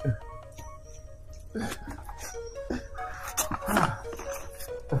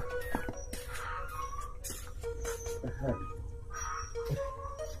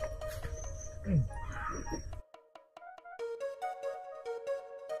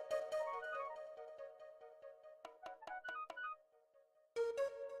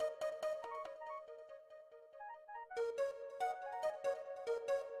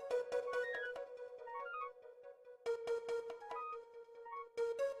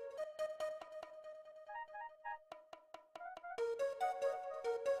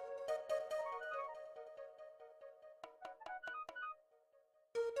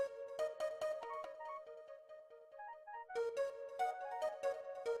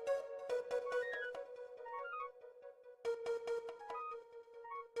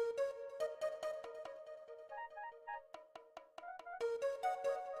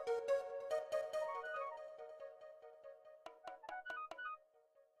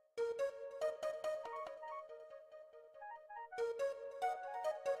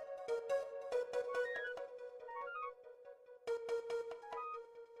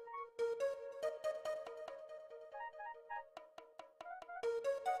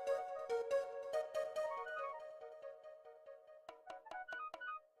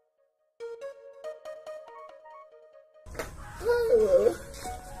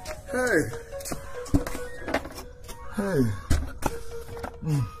 Hey. Hey.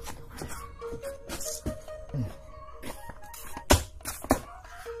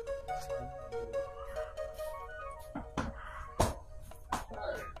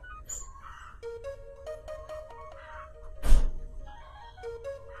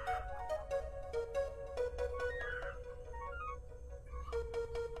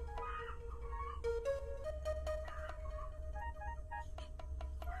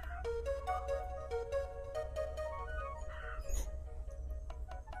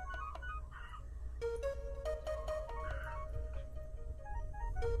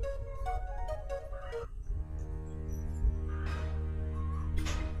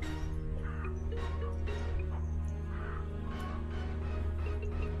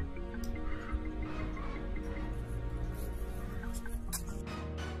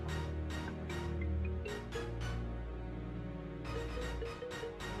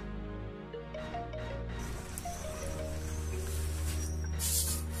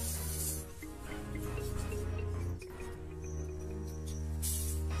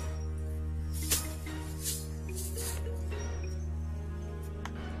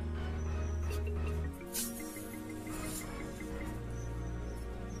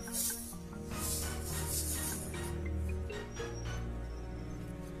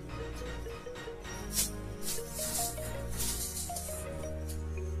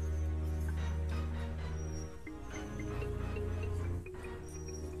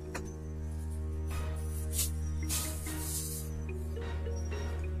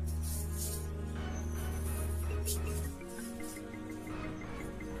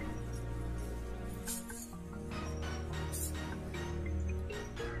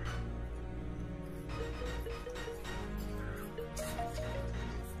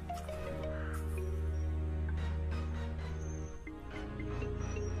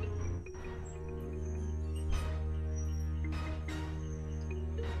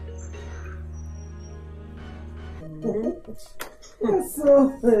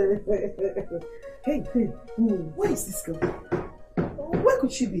 So, hey, where is this girl? Where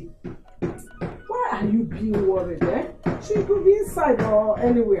could she be? Why are you being worried, eh? She could be inside or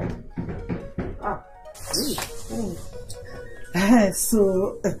anywhere.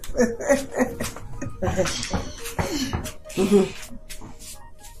 So,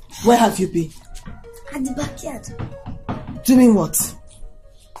 where have you been? At the backyard. Doing what?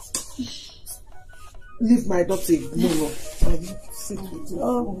 Leave my daughter alone.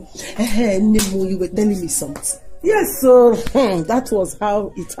 Nemo, you were telling me something. Yes, so that was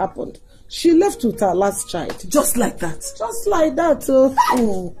how it happened. She left with her last child. Just like that? Just like that.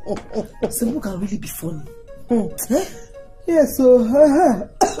 Sebo can really be funny. Yes, so...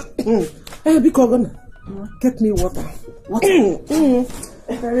 Hey, Bikogana, get me water. Water?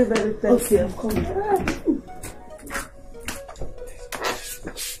 Very, very thirsty. Okay, I'm coming.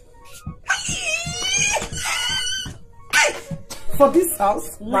 For this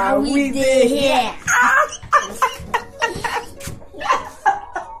house, now we dey here.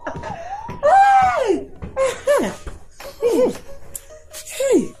 Hey.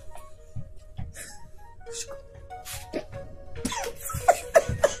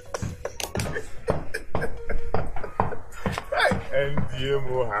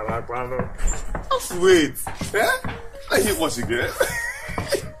 Wait, I hate what you get.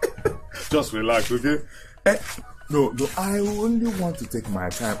 Just relax, okay? No, I only want to take my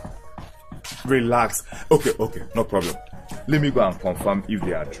time. Relax. Okay, no problem. Let me go and confirm if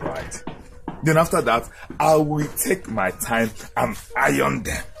they are dried. Then after that, I will take my time and iron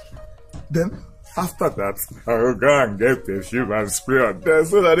them. Then after that, I will go and get perfume and spray on them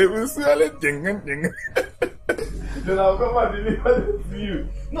so that it will smell it. Then I'll come and deliver it to you.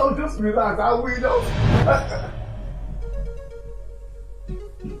 No, just relax. I will just...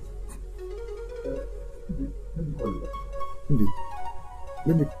 Let me call you back.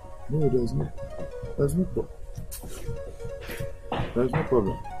 No, there's no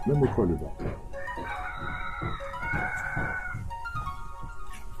problem. Let me call you back.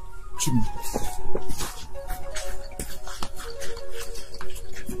 Jimmy.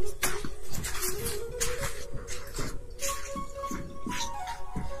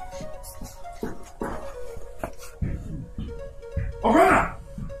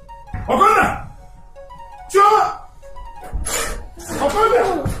 Ogana! Chioma!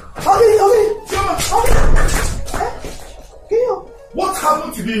 What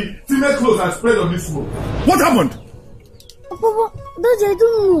happened to the female clothes I spread on this room? What happened? Papa, Daddy, I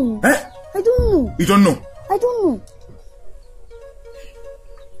don't know. Eh? I don't know. You don't know? I don't know.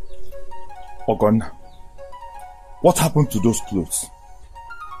 Ogana, what happened to those clothes?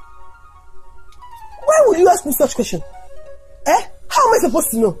 Why would you ask me such question? How am I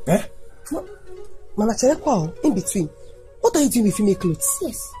supposed to know? Mama Cherekwa, in between. What are you doing with female clothes?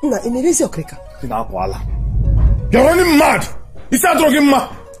 Yes. In a kreka. You're running mad! You start talking mad!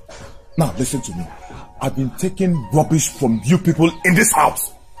 Now listen to me. I've been taking rubbish from you people in this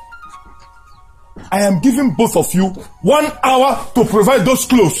house. I am giving both of you 1 hour to provide those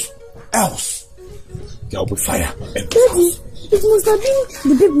clothes. Else, there will be fire. Daddy, it must have been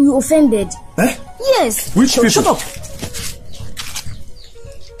the people you offended. Yes. Which people? Shut up.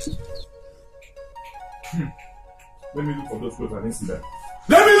 Let me look for those clothes. I didn't see them.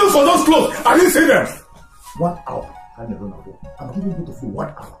 Let me look for those clothes. I didn't see them. 1 hour. I never know. I'm giving both of you 1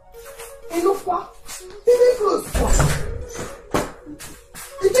 hour. Enough, what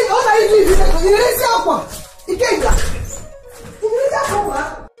are you doing? Ikenga.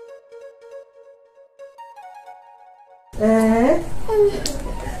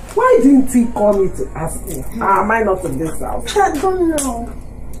 Why didn't he call me to ask me? Am I not in this house? I don't know.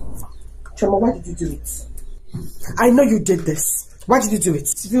 Choma, why did you do it? I know you did this. Why did you do it?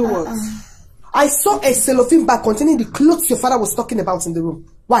 Do what? I saw a cellophane bag containing the clothes your father was talking about in the room.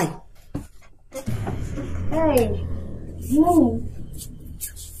 Why? Hey, Mommy.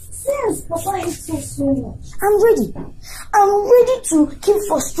 Since Papa hates me so much, I'm ready. I'm ready to keep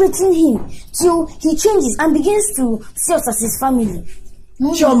frustrating him till he changes and begins to see us as his family.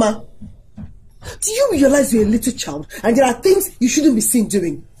 Choma, do you realize you're a little child and there are things you shouldn't be seen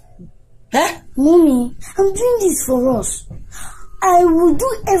doing? Mommy, I'm doing this for us. I will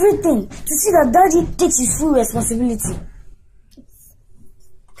do everything to see that Daddy takes his full responsibility.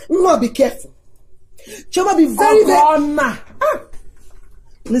 No, be careful. Choma, be very,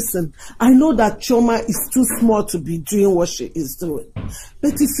 Listen, I know that Choma is too small to be doing what she is doing.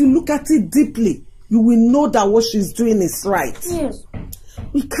 But if you look at it deeply, you will know that what she's doing is right. Yes.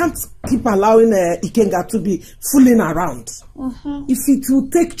 We can't keep allowing Ikenga to be fooling around. If it will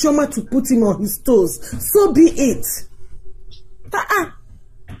take Choma to put him on his toes, so be it.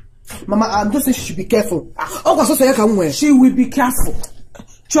 Mama, I'm just saying she should be careful. She will be careful.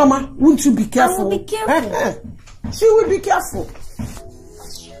 Choma, won't you be careful? I will be careful. She will be careful.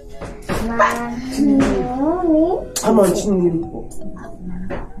 Come on, Chiniri.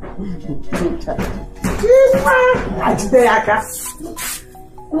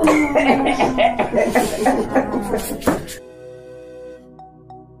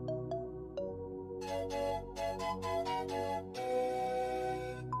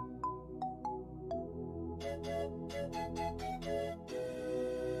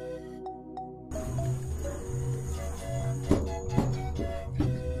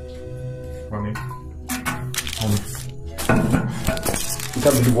 Honey, you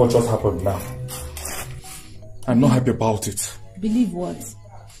can't believe what just happened now. I'm not happy about it. Believe what?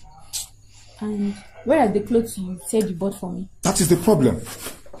 And where are the clothes you said you bought for me? That is the problem.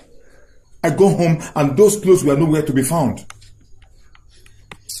 I go home and those clothes were nowhere to be found.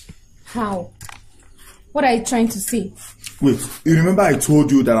 How? What are you trying to say? Wait, you remember I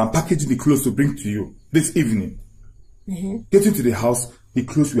told you that I'm packaging the clothes to bring to you this evening? Getting to the house, the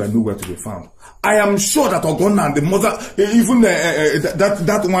clothes were nowhere to be found. I am sure that Ogonna and the mother, even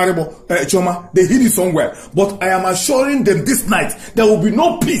that Umarebo, Choma, they hid it somewhere. But I am assuring them this night there will be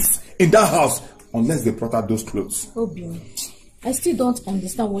no peace in that house unless they brought out those clothes. Obi, I still don't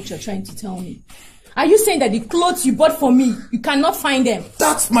understand what you're trying to tell me. Are you saying that the clothes you bought for me, you cannot find them?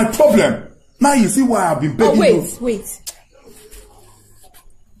 That's my problem. Now you see why I've been begging you. Wait.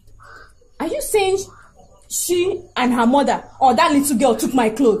 Are you saying she and her mother or that little girl took my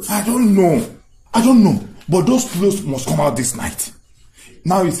clothes? I don't know. But those clothes must come out this night.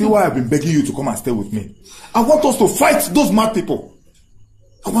 Now you see why I've been begging you to come and stay with me. I want us to fight those mad people.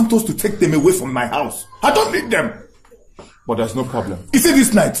 I want us to take them away from my house. I don't need them. But there's no problem. You see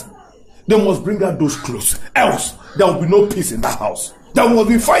this night, they must bring out those clothes. Else, there will be no peace in that house. There will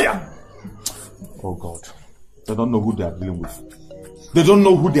be fire. Oh God. They don't know who they are dealing with. They don't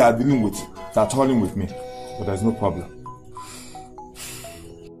know who they are dealing with. They are toiling with me. But there's no problem.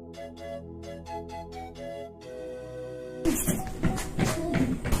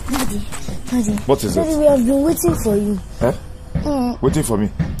 Daddy. What is Daddy, it? we have been waiting for you. Eh? Waiting for me?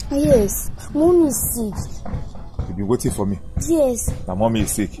 Yes. Mommy is sick. You've been waiting for me? Yes. My mommy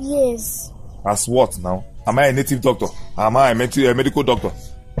is sick? Yes. As what now? Am I a native doctor? Am I a medical doctor?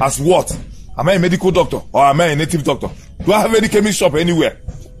 As what? Am I a medical doctor or am I a native doctor? Do I have any chemist shop anywhere?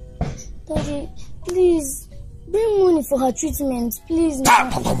 Daddy, please. Bring money for her treatment, please.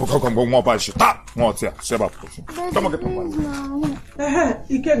 Come on,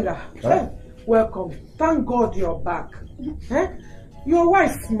 Ikenga, welcome. Thank God you're back. Your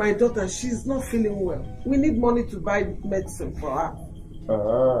wife, my daughter, she's not feeling well. We need money to buy medicine for her.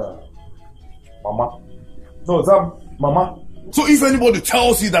 Mama. No, Sam, Mama. So if anybody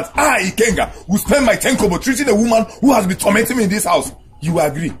tells you that I, Ikenga, will spend my 10 kobo treating a woman who has been tormenting me in this house, you will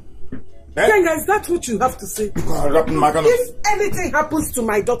agree? Ikenga, is that what you have to say? If anything happens to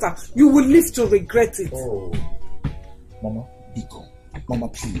my daughter, you will live to regret it. Oh. Mama, Biko. Mama,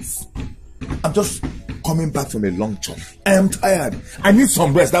 please. I'm just coming back from a long job. I am tired. I need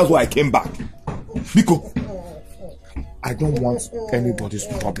some rest. That's why I came back. Biko, I don't want anybody's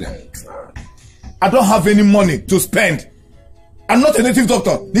problem. I don't have any money to spend. I'm not a native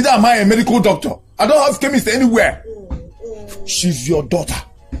doctor. Neither am I a medical doctor. I don't have chemist anywhere. She's your daughter.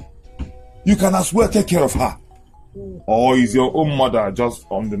 You can as well take care of her. Or is your own mother just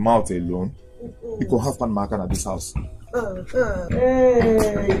on the mouth alone? You can have one marker at this house. Hey,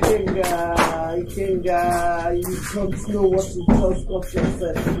 Ikenga, you don't know what you just got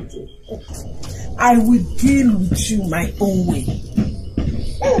yourself into. I will deal with you my own way.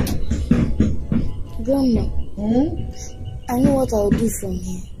 Grandma, I know what I'll do from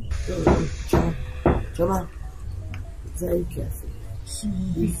here. Chama, very careful. She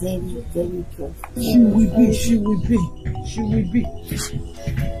will be very, very careful. She will be.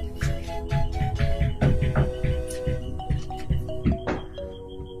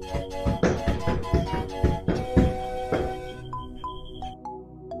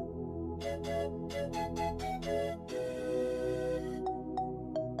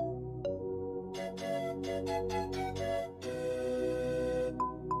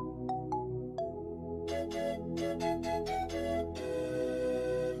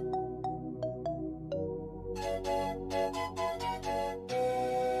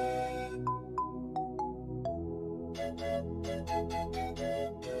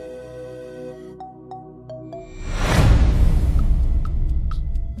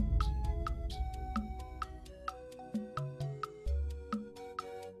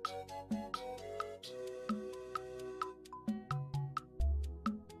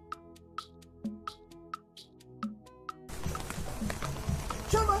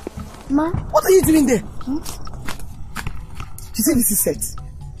 Ma? What are you doing there? She said this is set.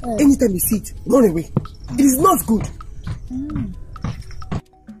 Anytime you see it, run away. It is not good.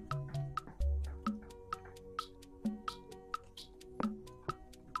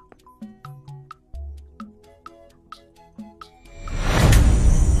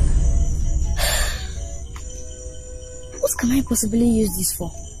 What can I possibly use this for?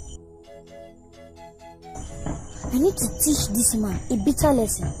 I need to teach this man a bitter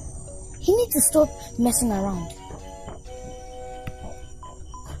lesson. He needs to stop messing around.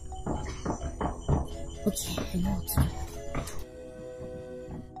 Okay, I know what to do.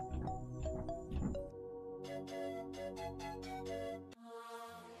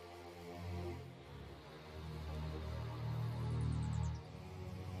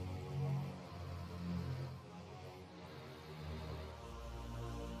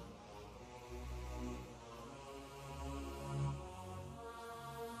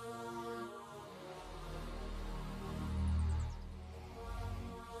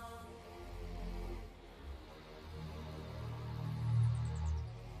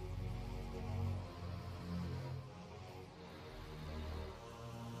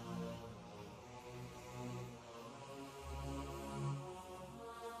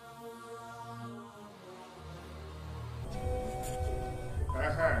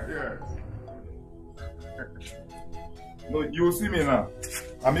 No, you will see me now.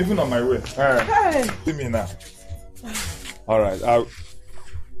 I'm even on my way. Hey. See me now. Alright,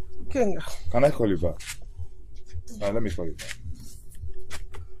 Ikenga. Can I call you back? Let me call you back.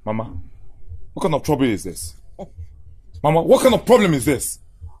 Mama, what kind of trouble is this? Mama, what kind of problem is this?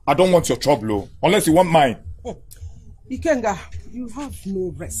 I don't want your trouble, unless you want mine. Ikenga, you have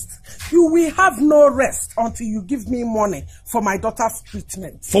no rest. You will have no rest until you give me money for my daughter's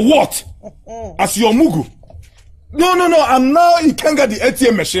treatment. For what? As your mugu? No, I'm now Ikenga the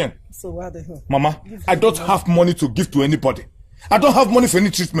ATM machine. So what the hell? Mama, I don't have money to give to anybody. I don't have money for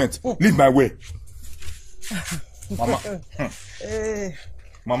any treatment. Leave my way. Mama. Hey.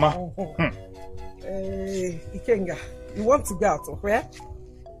 Mama. Ikenga, you want to go out, where?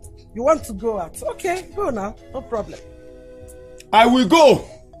 You want to go out? Okay, go now. No problem. I will go.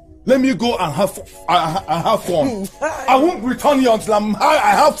 Let me go and have fun. I won't return here until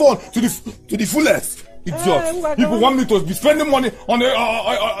I have fun to the fullest. Idiot. People want me to be spending money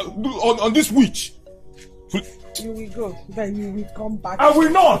on this witch. You will go. Then you will come back. I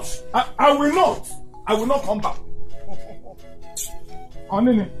will not. I will not. I will not come back.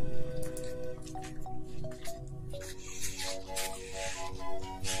 Anene.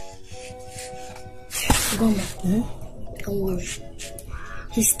 Grandma, don't worry.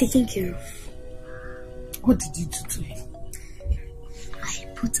 He's taken care of. What did you do to him? I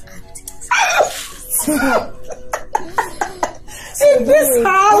put antennas. In this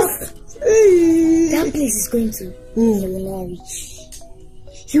house? That place is going to. He will not reach.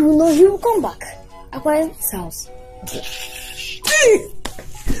 He will come back. Aquarium's house. Hey!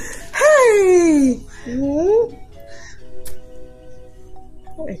 Hey.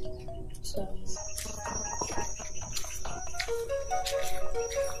 Sorry.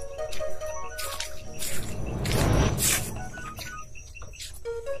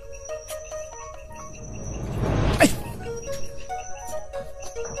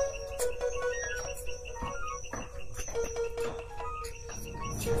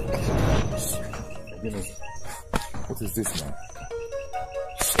 What is this now?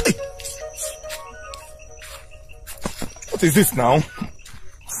 What is this now?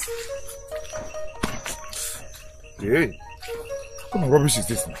 Hey, what kind of rubbish is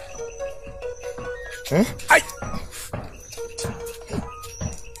this now? Huh? Aye.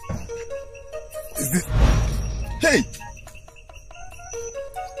 What is this? Hey!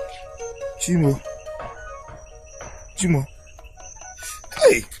 Chimo.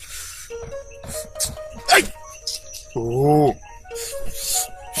 Hey! Hey! Oh!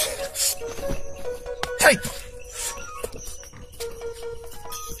 Hey!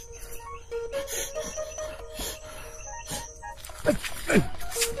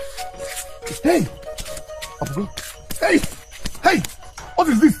 Hey! Hey! Hey! What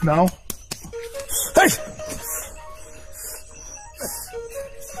is this now? Hey!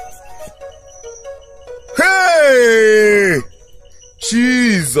 Hey!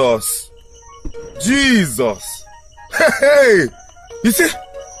 Jesus! Hey! You see?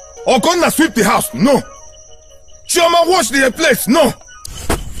 Ikenga sweep the house? No! Chioma wash the place? No!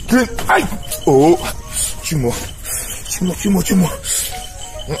 Clean. Ay! Oh! Chimo.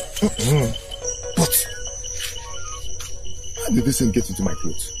 But how did this thing get into my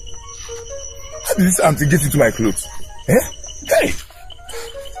clothes? How did this auntie get into my clothes? Eh? Hey!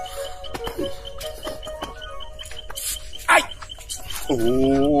 Ay!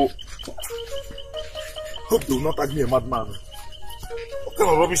 Oh! Hope they will not tag me a madman. What kind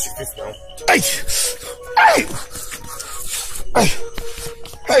of rubbish is this now? Ay! Ay! Ay!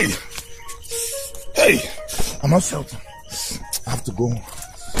 Hey! Hey! I'm not shouting. I have to go.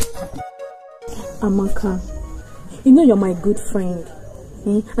 Amaka, you know you're my good friend,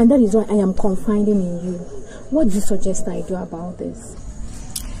 and that is why I am confiding in you. What do you suggest I do about this?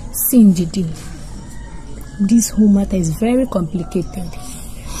 See, Ndidi, this whole matter is very complicated.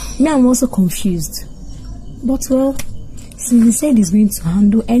 Me, I'm also confused. But well, since he said he's going to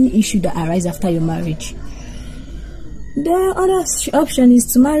handle any issue that arises after your marriage, the other option is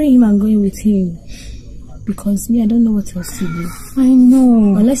to marry him and go in with him. Because me, I don't know what else to do. I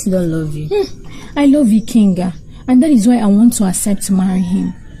know. Unless he don't love you. I love Ikenga, and that is why I want to accept to marry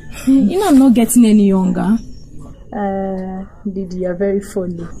him. You know I'm not getting any younger. Didi, you're very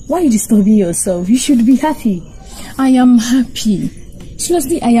funny. Why are you disturbing yourself? You should be happy. I am happy.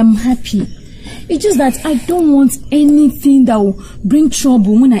 Seriously, I am happy. It's just that I don't want anything that will bring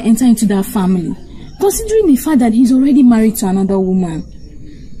trouble when I enter into that family. Considering the fact that he's already married to another woman.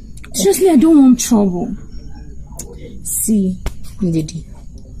 Seriously, I don't want trouble. See, Didi,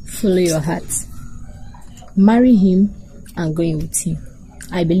 follow your heart. Marry him and go in with him.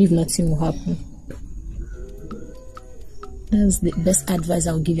 I believe nothing will happen. That's the best advice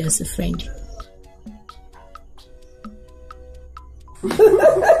I'll give you as a friend.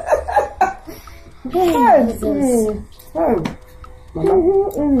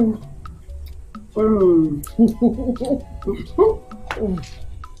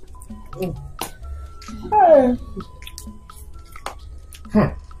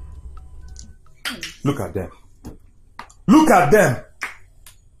 Look at them. Look at them.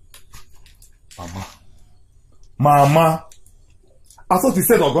 Mama. I thought you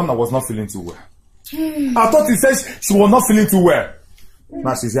said Ogonna was not feeling too well. I thought you said she was not feeling too well.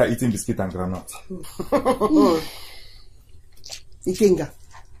 Now she's here eating biscuit and granite. Ikenga,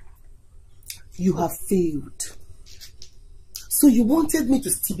 you have failed. So you wanted me to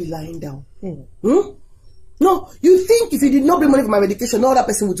still be lying down? No, you think if you did not bring money for my medication, no other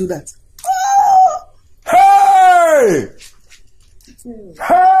person would do that? Hey!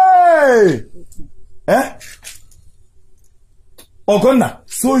 Hey! Eh? Ogonna,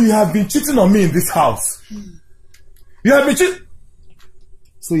 so you have been cheating on me in this house. You have been cheating.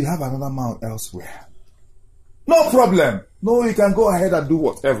 So you have another man elsewhere. No problem. No, you can go ahead and do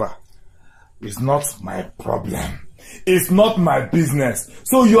whatever. It's not my problem. It's not my business.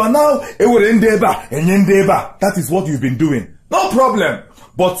 So you are now that is what you've been doing. No problem.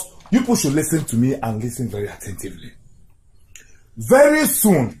 But you people should listen to me and listen very attentively. Very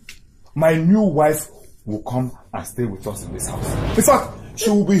soon, my new wife will come and stay with us in this house. In fact, she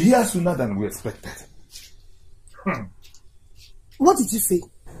will be here sooner than we expected. What did you say?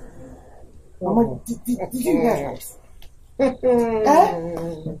 Mama, did you hear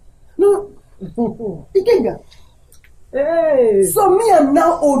that? No. Ikenga. Hey. So me, I'm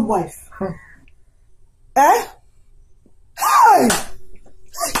now old wife. Eh? Hi!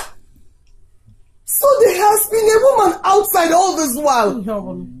 So there has been a woman outside all this while.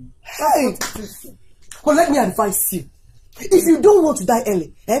 Hey! But let me advise you. If you don't want to die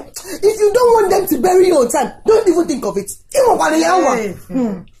early, if you don't want them to bury you on time, don't even think of it. Hey.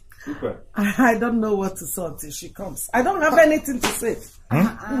 I don't know what to say until she comes. I don't have anything to say.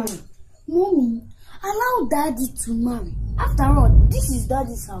 Mommy, allow Daddy to marry. After all, this is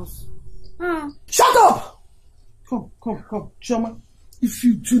Daddy's house. Shut up! Come, Chioma. If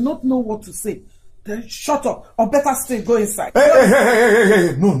you do not know what to say, then shut up. Or better still, go inside.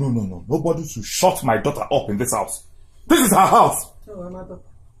 Hey. No. Nobody should shut my daughter up in this house. This is her house.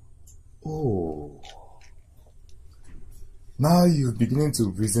 Oh. Now you're beginning to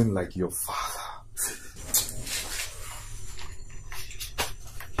reason like your father.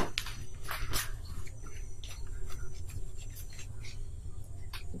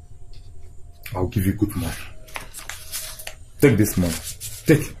 I'll give you good money. Take this money.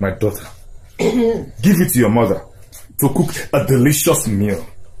 Take my daughter. Give it to your mother to cook a delicious meal.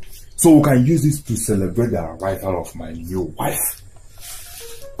 So we can use this to celebrate the arrival of my new wife.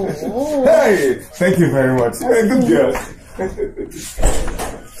 Oh. Hey, thank you very much. Good girl.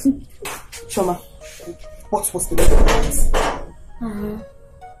 Choma, what was the matter?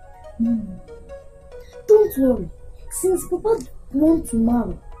 Don't worry. Since Papa wants to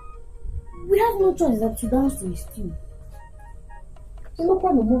marry, we have no choice than to dance to his tune. No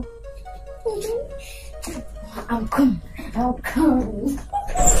problem. I'll come.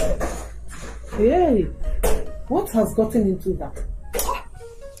 Hey, what has gotten into that?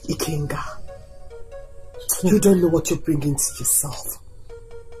 Ikenga, you don't know what you're bringing to yourself.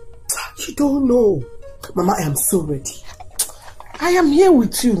 You don't know. Mama, I am so ready. I am here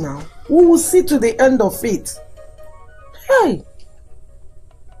with you now. We will see to the end of it. Hey.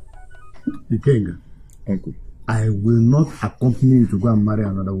 Ikenga, Uncle, I will not accompany you to go and marry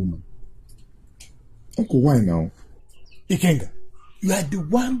another woman. Uncle, why now? Ikenga, you are the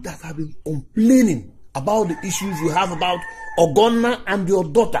one that have been complaining about the issues you have about Ogonna and your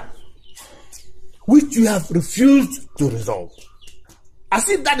daughter, which you have refused to resolve. As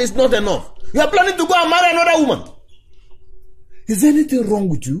if that is not enough, you are planning to go and marry another woman. Is anything wrong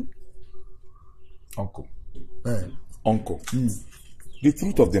with you? Uncle. Uncle. The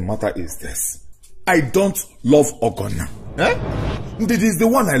truth of the matter is this. I don't love Ogonna. It is the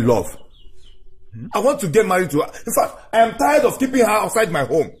one I love. I want to get married to her. In fact, I am tired of keeping her outside my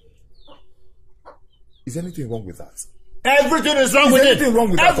home. Is anything wrong with that? Everything is wrong with it.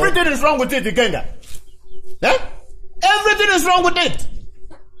 Everything is wrong with it, Ikenga. Everything is wrong with it.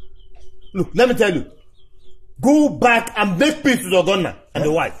 Look, let me tell you. Go back and make peace with Ogonna and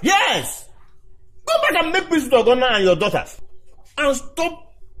the wife. Yes! Go back and make peace with Ogonna and your daughters. And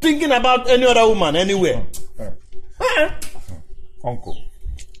stop thinking about any other woman anywhere. Uncle,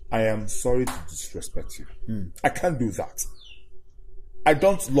 I am sorry to disrespect you. I can't do that. I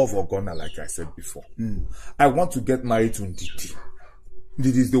don't love Ogonna like I said before. I want to get married to Ndidi.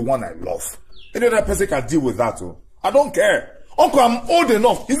 Ndidi is the one I love. Any other person can deal with that. Oh. I don't care. Uncle, I'm old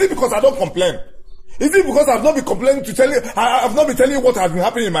enough. Is it because I don't complain? Is it because I've not been complaining to tell you? I've not been telling you what has been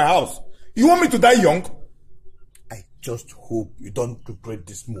happening in my house. You want me to die young? I just hope you don't regret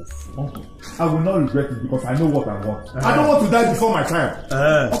this move. Uncle, I will not regret it because I know what I want. I don't want to die before my time.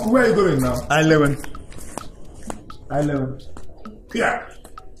 Uncle, where are you going now? I11. Yeah.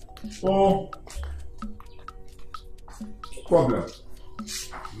 Oh. Problem.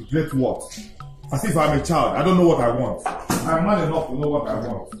 Regret what? As if I'm a child. I don't know what I want. I'm man enough to know what I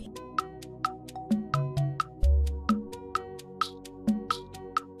want.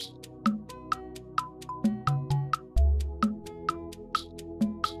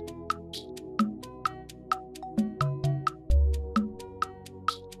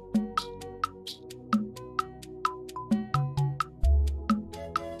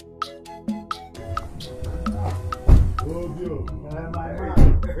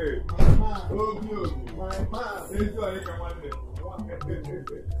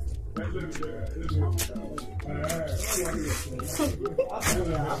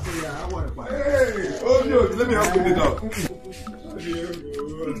 Let me help you with that.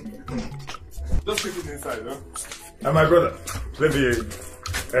 Just keep it inside, huh? And my brother, let me.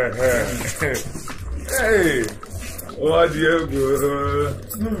 Hey, what do you go?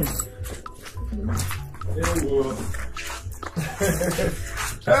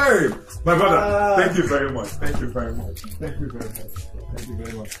 Hey, my brother, thank you very much. Thank you very much. Thank you very much. Thank you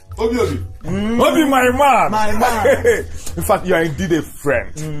very much. Obi, Obi, my man. My man. In fact, you are indeed a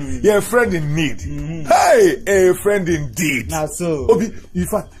friend. You're a friend in need. Hey, a friend indeed. Now so. Obi, in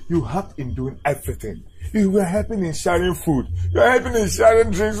fact, you helped in doing everything. You were helping in sharing food. You were helping in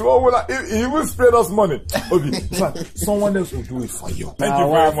sharing drinks. He even spared us money. Obi, in fact, someone else will do it for you. Thank you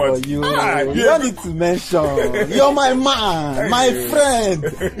very much. You don't need to mention. You're my man, my friend.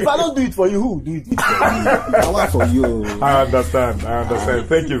 If I don't do it for you, who will do it for you? I want for you. I understand.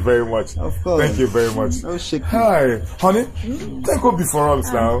 Thank you very much. Of course. Thank you very much. No shaking. Hi, honey. Thank Obi for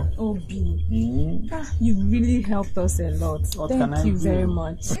us now. Obi, you really helped us a lot. Thank you very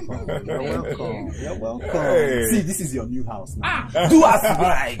much. You're welcome. You're welcome. Hey. See, this is your new house now. Do as you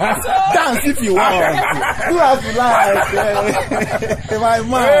like. Dance if you want. Do as you like. My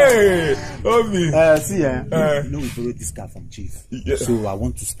man. Hey, Obi. See, you know we borrowed this car from Chief. Yeah. So I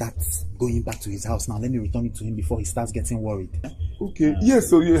want to start going back to his house now. Let me return it to him before he starts getting worried. Okay. Yes,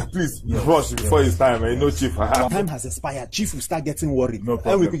 so please rush before his time. No, Chief. Time has expired. Chief will start getting worried. No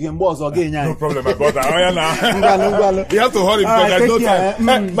problem. And we can boss again. No problem, my brother. You have to hurry because there's no time.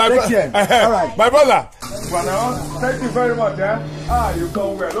 My brother. Thank you very much. You've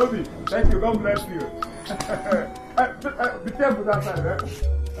done well. Obi, thank you. God bless you. Be careful that side.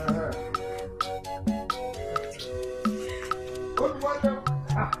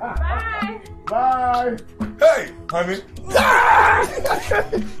 Bye. Bye. Hey, honey.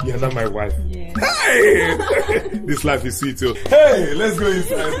 You're not my wife. Yeah. Hey, this life is sweet too. Hey, let's go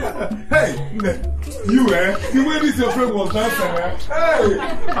inside. Hey, you the way this your friend was dancing, Hey,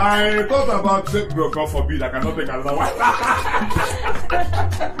 I thought about God forbid, I cannot take another one.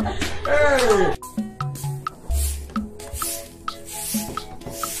 Hey.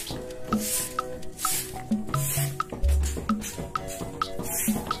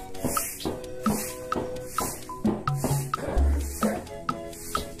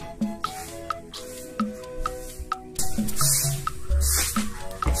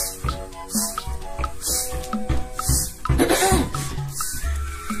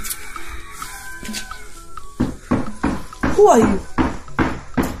 Who are you?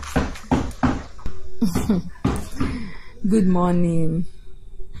 Good morning.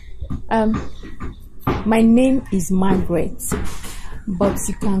 My name is Margaret, but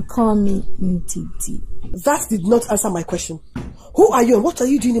you can call me Ntiti. That did not answer my question. Who are you and what are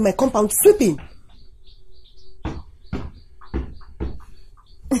you doing in my compound sleeping?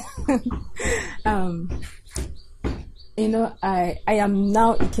 I am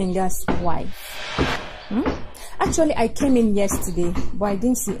now Ikenga's wife. Actually, I came in yesterday, but I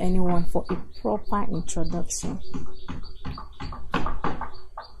didn't see anyone for a proper introduction.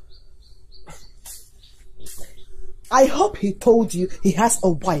 I hope he told you he has a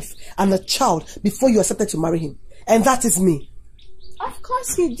wife and a child before you accepted to marry him. And that is me. Of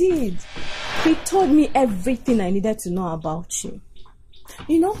course he did. He told me everything I needed to know about you.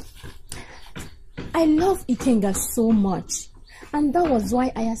 I love Ikenga so much. And that was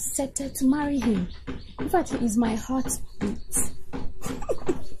why I accepted to marry him. In fact, he is my heartbeat.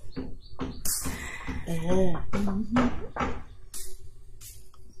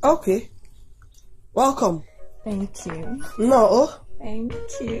 Okay. Welcome. Thank you. No. Thank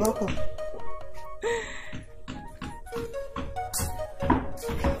you. Welcome.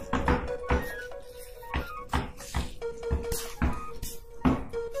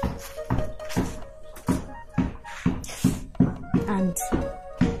 And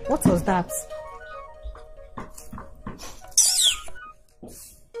what was that?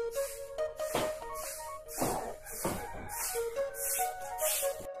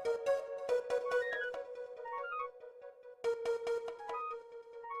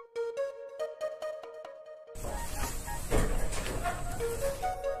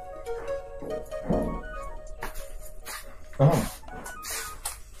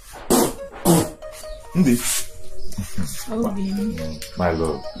 My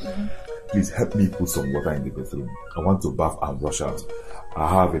love, please help me put some water in the bathroom. I want to bath and rush out. I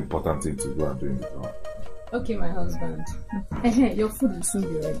have important things to go and do in the town. Okay, my husband. Your food will soon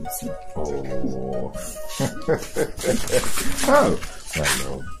be ready too. Oh. Oh, my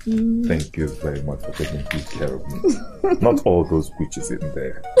love. Thank you very much for taking good care of me. Not all those witches in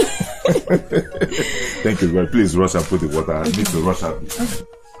there. Thank you. Well, please rush and put the water. I need to rush out. Okay.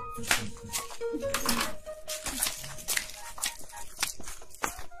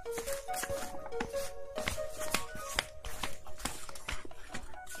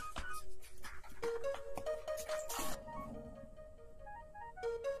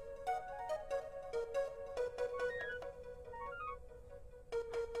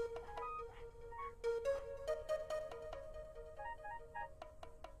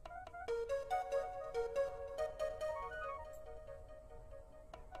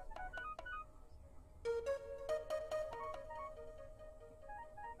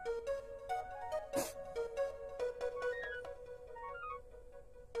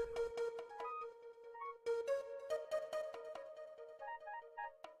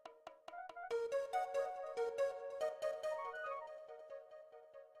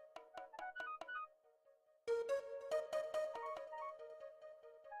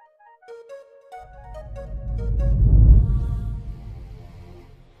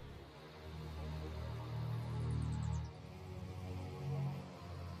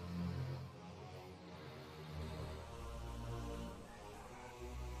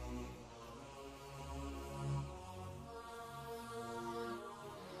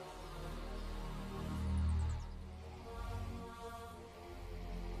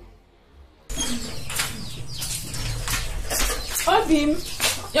 Obim,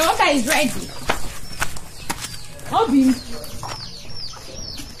 your water is ready. Obim.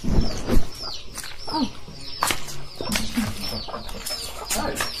 Oh.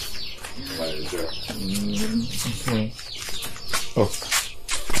 Hi. Oh.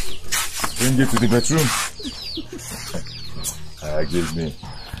 Bring it to the bedroom. Give me.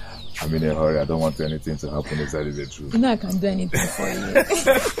 I'm in a hurry. I don't want anything to happen inside the bedroom. You know I can do anything for you.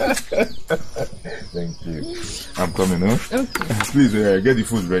 Thank you. I'm coming, huh? Okay. Please get the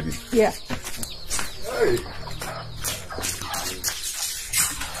food ready. Yeah. Hey.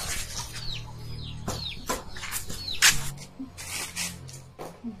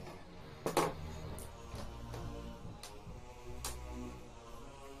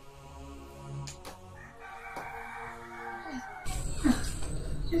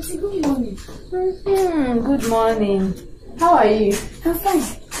 Good morning. Good morning. How are you? I'm fine.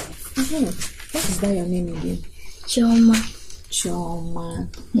 What is that your name again? Choma. Choma.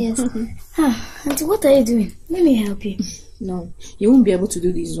 Yes. Auntie, what are you doing? Let me help you. No, you won't be able to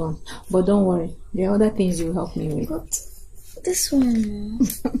do this one. But don't worry. There are other things you will help me with. What? This one.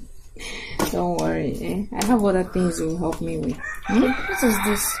 Don't worry. I have other things you will help me with. What is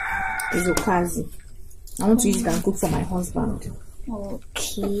this? It's okazi. I want to use it and cook for my husband.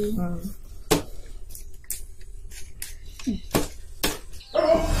 Okay.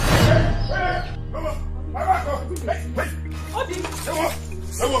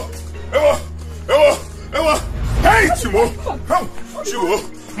 Hey, Chimo! Chimo!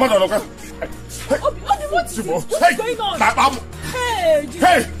 Mother, What's going on? Hey!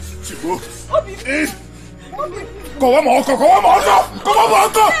 Chimo! Go on!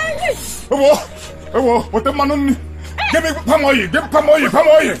 What the man on me? Give me Pamoy!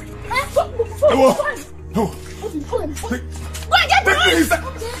 No. Go and get me!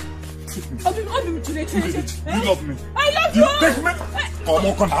 You love me. I love you! Take me!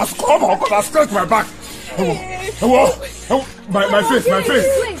 Come on, scratch my back!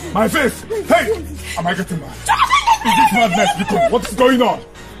 My face! Hey! Am I getting mad? Is this madness? Because what is going on?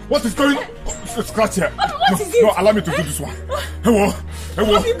 Scratch here. No, allow me to do this one.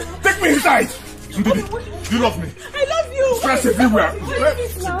 Take me inside! You love me. I love you! Scratch everywhere.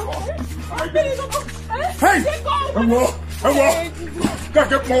 Hey! Hello! Go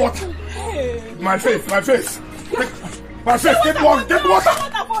get more water. My face. My face, get water. Get water.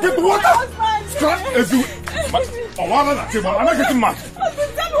 Scratch everywhere. I'm not getting mad.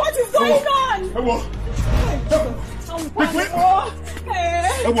 Tell me what is going on. Hello.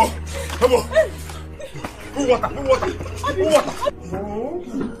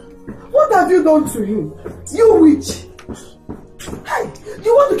 What have you done to him? You witch! Hey,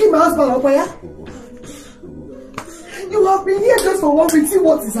 you want to kill my husband, Okoya? You have been here just for 1 week. See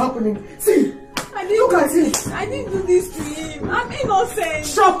what is happening. See, look at it. I didn't do this to him. I'm innocent.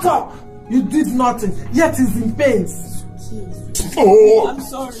 Shut up! You did nothing, yet he's in pain. Oh, I'm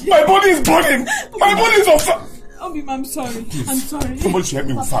sorry. My body is burning. My body is on fire. Obi, I'm sorry. I'm sorry. Somebody should help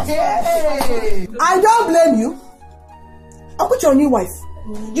me with fire. Hey, I don't blame you. I'll put your new wife.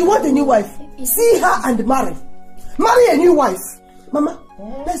 You want a new wife? See her and marry. Marry a new wife. Mama,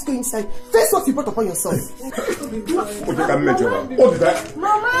 let's go inside. Face what you brought upon yourself. What did that?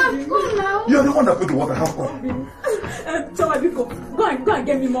 Mama, go now. You're the one that put the water. How come? Go and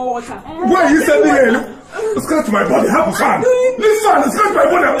get me more water. Why are you sending here? Scratch my body. Have a fan. This fan is scratch my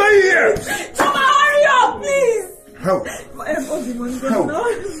body. I'm dying here. Choma, hurry up, please. Help. Help.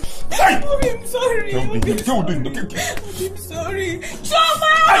 Hey! I'm sorry. I'm sorry. Choma,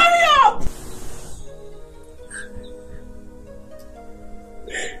 hurry up.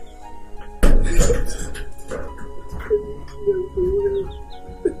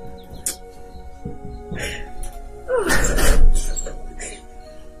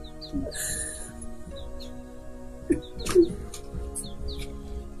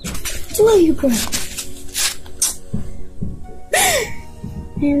 Why are you crying?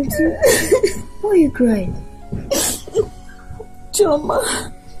 Why are you crying? Choma.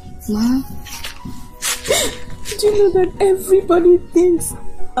 Ma? Do you know that everybody thinks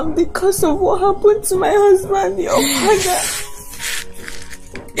I'm the cause of what happened to my husband, your father?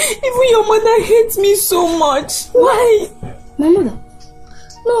 Even your mother hates me so much. Why? My mother?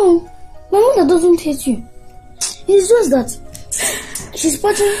 No, my mother doesn't hate you. It's just that she's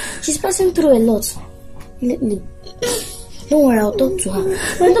passing through a lot lately. Don't worry, I'll talk to her.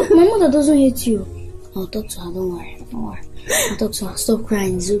 My mother doesn't hate you. I'll talk to her, don't worry. I'll talk to her. Stop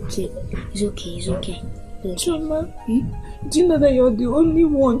crying, it's okay. Choma, do you know that you're the only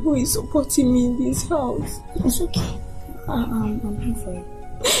one who is supporting me in this house? It's okay. I'm here for you.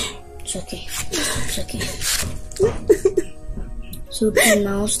 It's okay. It's okay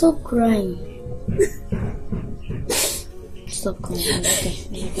now. Stop crying. Stop crying.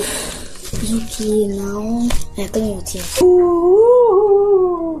 It's okay now. I can your tears.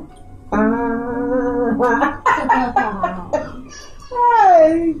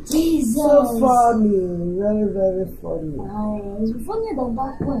 Hey, Jesus. So funny. Very, very funny. It's funnier than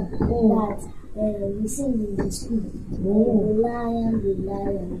that one that we sing in the school. The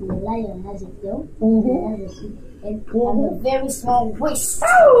lion has a tail, has a sheep, and a very small waist.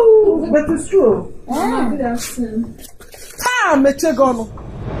 Oh, but it's true. Good afternoon. Mechegono.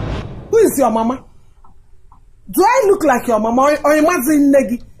 Who is your mama? Do I look like your mama or imagine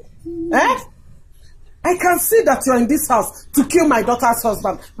Negi? I can see that you're in this house to kill my daughter's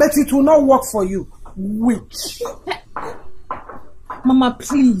husband, but it will not work for you. Witch. Mama,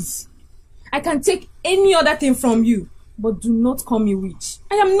 please. I can take any other thing from you, but do not call me witch.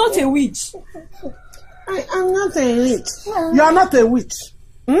 I am not a witch. I am not a witch. You are not a witch.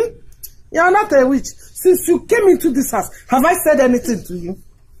 You are not a witch. Since you came into this house, have I said anything to you?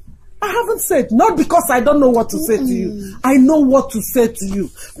 I haven't said, not because I don't know what to say to you. I know what to say to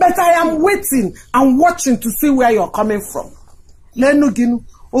you. But I am waiting and watching to see where you're coming from. Lenuginu,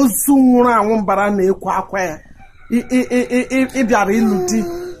 Ozumura Wombara Nekwa Akwa. Ibiara Iludi.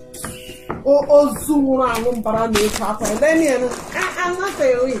 Ozumura Wombara Nekwa Akwa. Then I'm not a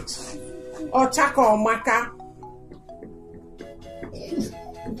witch. Or Chaka or Maka.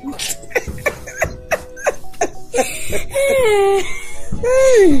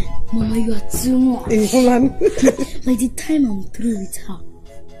 Mama, you are too much. By the time I'm through with her,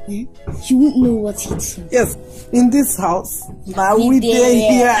 she won't know what hits her. Yes, in this house, now we there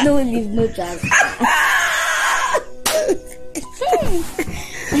here. No one leave no chance.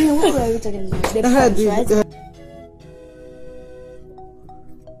 What were we talking about? The plans, right?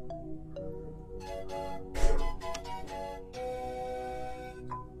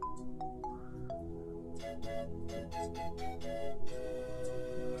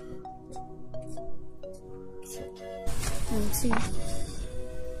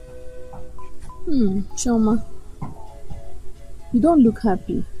 Choma, you don't look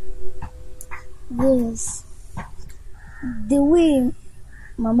happy. Yes. The way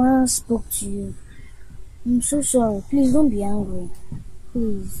Mama spoke to you, I'm so sorry. Please don't be angry.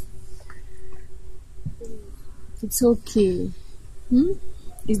 Please. It's okay.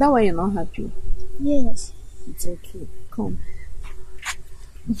 Is that why you're not happy? Yes. It's okay. Come.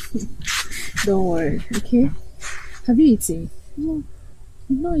 Don't worry, okay? Have you eaten? No.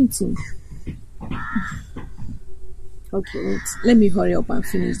 You've not eaten. Okay, wait. Let me hurry up and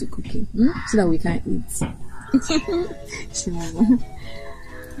finish the cooking so that we can eat.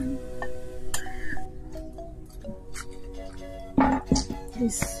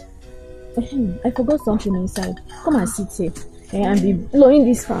 This. I forgot something inside. Come and sit here and be blowing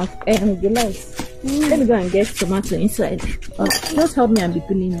this fan the lights. Let me go and get tomato inside. Just help me and be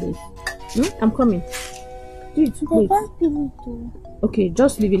peeling this. I'm coming. Do it too late. Okay,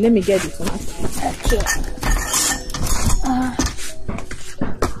 just leave it. Let me get the tomato. Okay.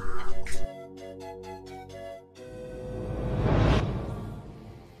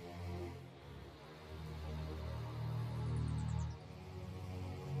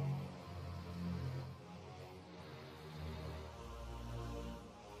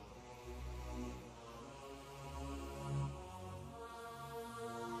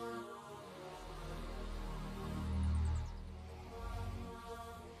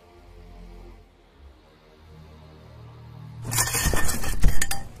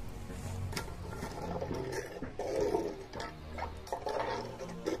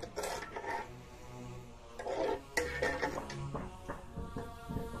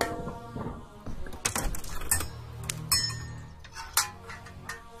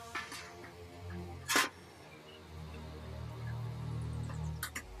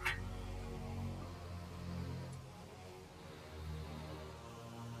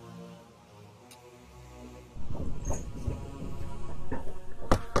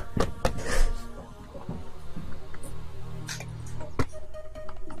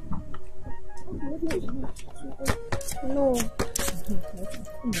 No.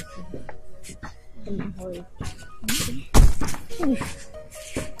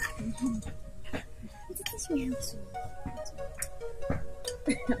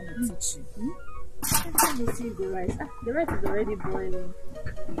 The rice. The rice is already boiling.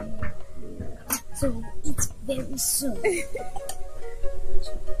 So we'll eat very soon.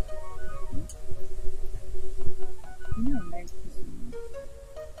 No, I like this one.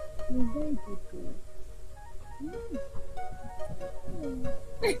 You're very good girl.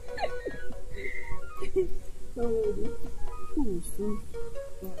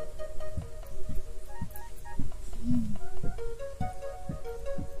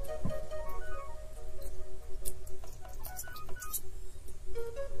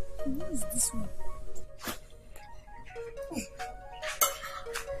 What is this one?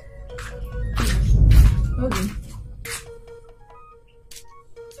 Okay.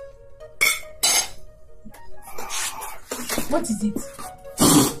 What is it?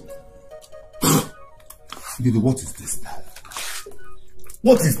 Didi, what is this now?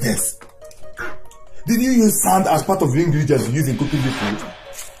 What is this? Did you use sand as part of the ingredients you use in cooking this food?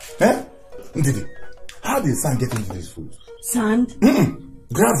 Eh? Didi, how did sand get into this food? Sand?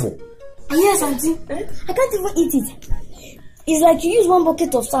 Gravel. Yes, Auntie. I can't even eat it. It's like you use one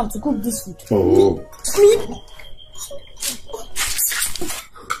bucket of sand to cook this food. Oh.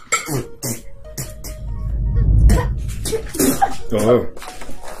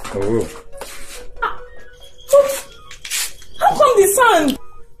 Oh. How come the sand?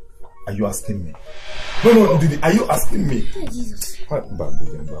 Are you asking me? No, Didi, are you asking me? Oh, Jesus.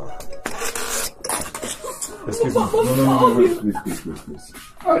 Excuse me. No, please.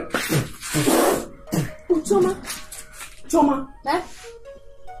 Choma. Huh?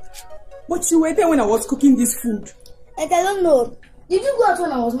 But you were there when I was cooking this food. Like, I don't know. Did you go out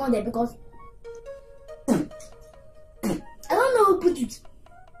when I was not there? Because I don't know who put it.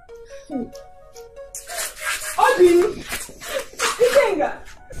 Odin! Ikenga!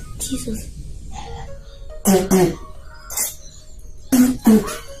 Jesus.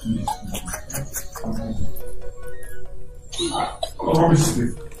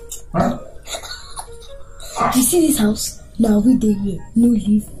 You see this house? Now we dey here. No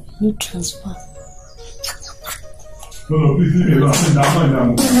leave, no transfer. No, please leave me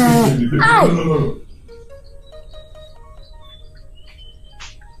alone. No.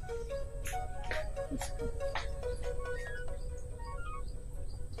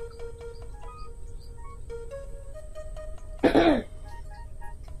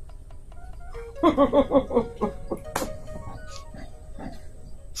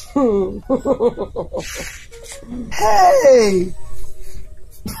 Hey!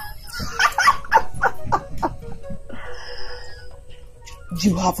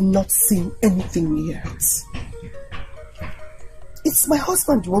 You have not seen anything yet. It's my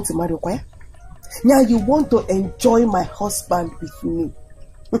husband you want to marry, okay? Now you want to enjoy my husband with me.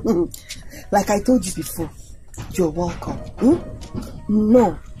 Like I told you before, you're welcome.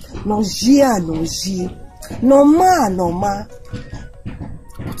 No. No jia, no ji. No ma, no ma.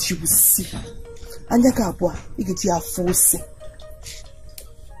 But you will see. Anyaka abwa, you get your force.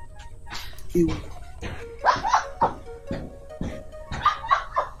 Ew.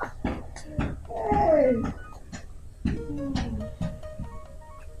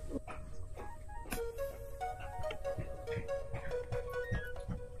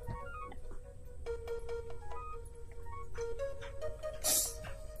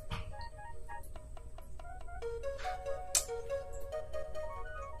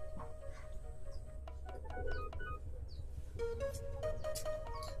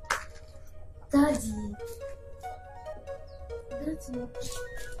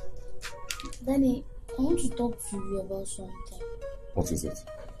 Daddy, I want to talk to you about something. What is it?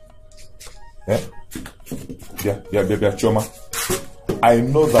 Yeah, Choma. I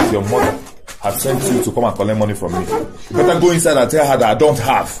know that your mother has sent you to come and collect money from me. You better go inside and tell her that I don't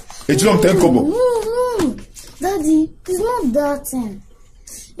have. It's not 10 kobo. No. Daddy, it's not that thing.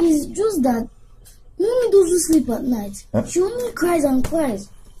 It's just that Mommy doesn't sleep at night. Huh? She only cries and cries.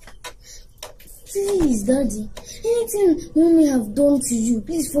 Please, Daddy. Anything Mommy have done to you,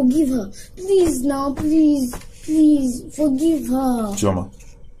 please forgive her. Please now, please forgive her. Chioma.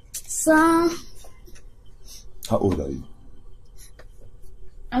 Sir. How old are you?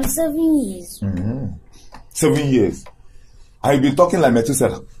 I'm 7 years. 7 years. I've been talking like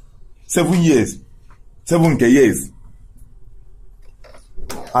Methuselah. 7 years. 7 years.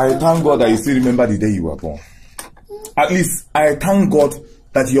 I thank God that you still remember the day you were born. At least I thank God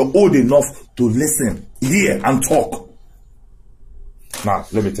that you're old enough to listen, hear, and talk. Now,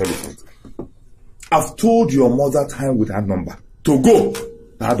 let me tell you something. I've told your mother time with her number to go.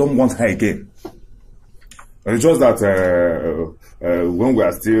 I don't want her again. It's just that when we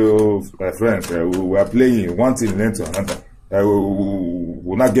are still friends, we are playing one thing then to another.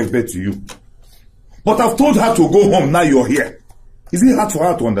 We'll not give birth to you. But I've told her to go home. Now you're here. Is it hard for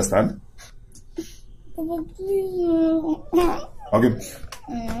her to understand? Papa, please. Okay.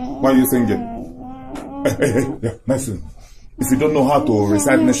 Why are you singing? Hey, nice. If you don't know how to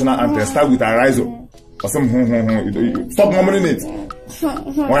recite national anthem, start with Arizo. Or some stop mumbling it. Go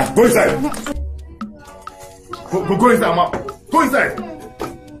inside. Go inside, ma. Go inside.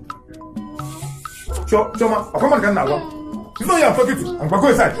 Choma, come on, now. You know you're talking to. Go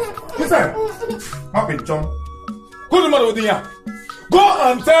inside. Inside. Happy John. Go to Mother. Go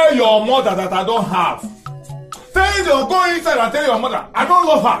and tell your mother that I don't have. Go inside and tell your mother I don't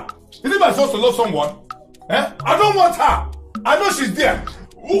love her. Is it my supposed to love someone? I don't want her. I know she's there.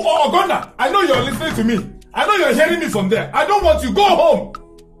 Ogonda, I know you're listening to me. I know you're hearing me from there. I don't want you. Go home.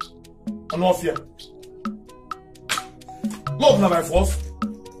 I'm not fear. Love not by force.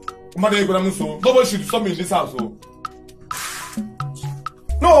 Nobody should stop me in this house.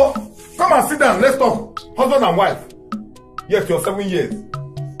 No, come and sit down. Let's talk. Husband and wife. Yes, you're 7 years.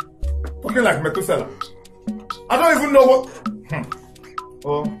 Talking like Methuselah. I don't even know what.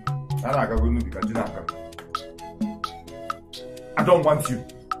 I don't want you.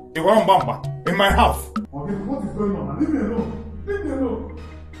 In my house. Okay, what is going on? Leave me alone. Leave me alone.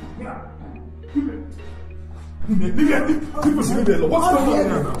 Leave me alone. What's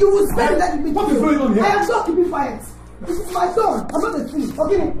going on now? You will spend that in between. What is going on here? I am not keeping quiet. This is my son. I'm not a fool.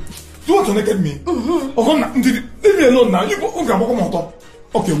 Okay? You want to naked me? Leave me alone now.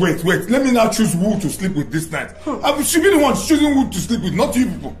 Okay, wait. Let me now choose who to sleep with this night. I should be the one choosing who to sleep with, not you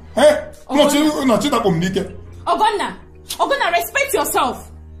people. Ogonna, respect yourself.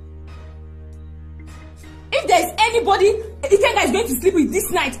 If there's anybody Ikenga is going to sleep with this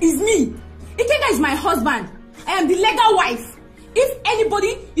night, it's me. Ikenga is my husband. I am the legal wife. If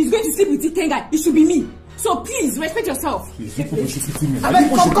anybody is going to sleep with Ikenga, it should be me. So please, respect yourself. Please, you people should fit me. Come and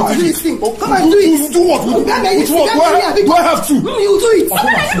do this thing. Come and do it. Do what? Do I have to? No, you do it. Do I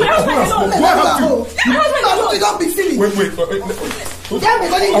have to? Don't be silly. Wait. Open it.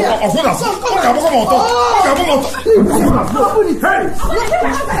 Hey!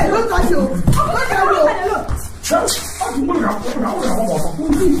 Don't touch you. You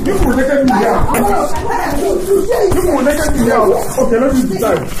will naked me here. Okay, let's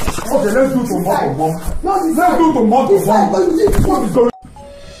decide. Okay, let's do tomato. Let's do tomato. What is going on?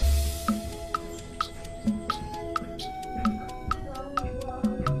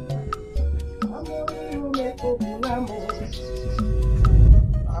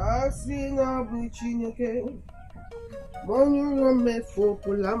 Monyuro me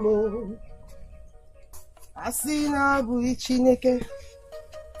fopulamo. Asina bui Chineke.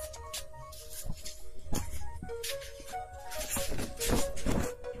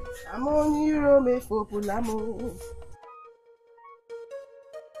 Monyuro me fopulamo.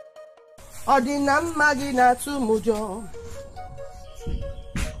 Odinam magina tumujo.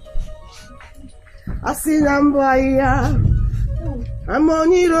 Asinambaya.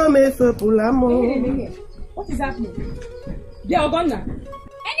 Amoniro me fopulamo. What is happening? Yeah, Ogonna.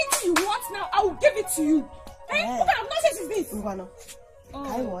 Anything you want now, I will give it to you. Hey, what kind of nonsense is this? Ngwano.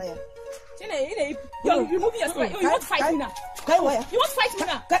 Kai waya. You're removing your spine. You want to fight me now? Kai waya. You want to fight me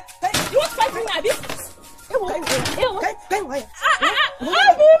now? You want to fight me now,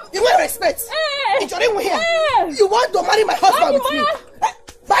 You want respect? You want to marry my husband with me?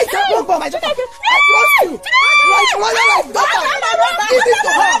 Buy that one for my daughter. I trust you. Like mother, like daughter. Give it to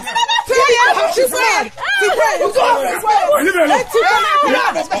her. She's mad. You go off this way. You will die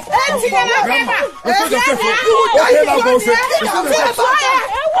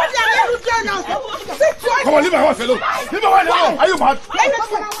Come on, leave my wife alone. Leave my wife alone. Are you mad?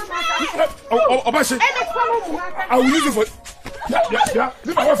 Obashi, I will use it for... Yeah.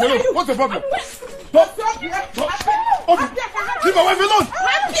 Leave my wife alone. What's the problem? Stop. Leave my wife alone.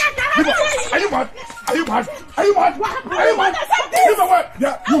 Are you mad? Leave my wife.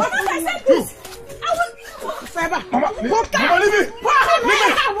 Yeah, you. Mama, leave me.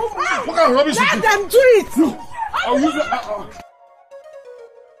 What kind of rubbish is this? Let them do it. I'll use it.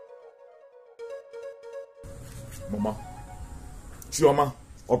 Mama, Chioma,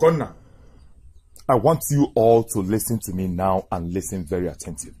 Ogonna, I want you all to listen to me now and listen very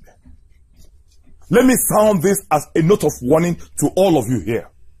attentively. Let me sound this as a note of warning to all of you here.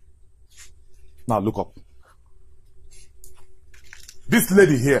 Now look up. This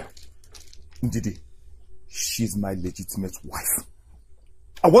lady here, Ndidi, she's my legitimate wife.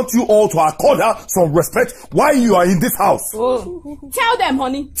 I want you all to accord her some respect while you are in this house. Oh. Tell them,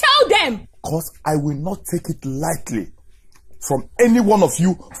 honey. Tell them. Because I will not take it lightly from any one of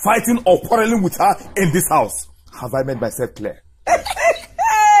you fighting or quarreling with her in this house. Have I made myself clear?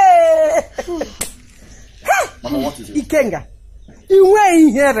 Mama, what is it? Ikenga, you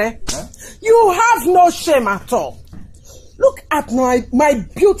ain't here. Huh? You have no shame at all. Look at my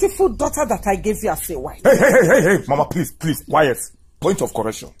beautiful daughter that I gave you as a wife. Hey, Mama, please, quiet. Point of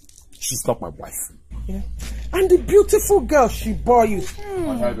correction. She's not my wife. Yeah. And the beautiful girl she bore you.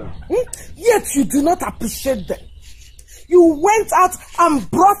 Yet you do not appreciate them. You went out and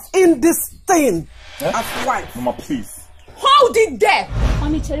brought in this thing as wife. Mama, please. Hold it there.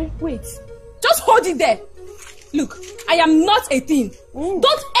 Mommy Cherry, wait. Just hold it there. Look, I am not a thing.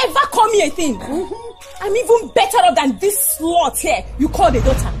 Don't ever call me a thing. I'm even better off than this slut here you call a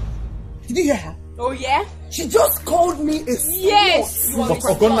daughter. Did you hear her? Oh yeah? She just called me a slut. Yes. But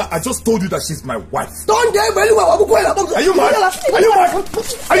Ogonna, I just told you that she's my wife. Don't dare believe what I'm going to do. Are you mad? Are you mad?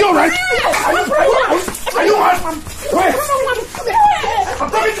 Are you alright? Are you mad? Wait.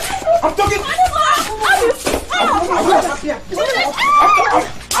 I'm talking.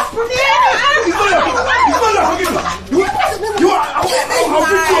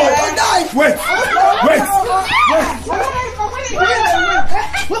 Wait.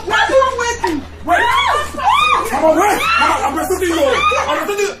 Mama, wait. I'm respecting you.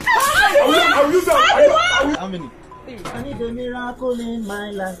 I'll use that. How many? I need a miracle in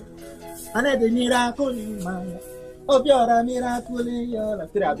my life. I need a miracle in my life. Oh, you're a miracle in your life.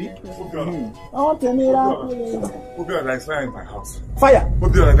 I want a miracle in there is fire in my house. Fire?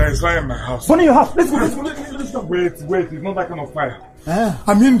 There is fire in my house. One in your house. Let's go. Wait. It's not that kind of fire.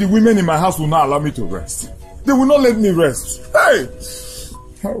 I mean, the women in my house will not allow me to rest. They will not let me rest. Hey!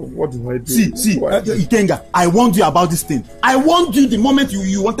 What do I do? See, Ikenga, I warned you about this thing. I warned you the moment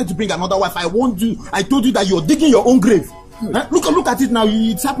you wanted to bring another wife. I warned you. I told you that you're digging your own grave. Look at it now.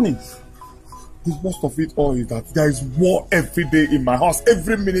 It's happening. The most of it all is that there is war every day in my house.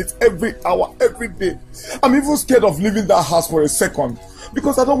 Every minute, every hour, every day. I'm even scared of leaving that house for a second.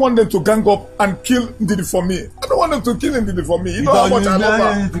 Because I don't want them to gang up and kill Ndidi for me. I don't want them to kill Ndidi for me. You know how much I love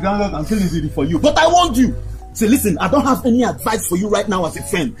her. To gang up and kill Ndidi for you. But I warned you. Say, listen, I don't have any advice for you right now as a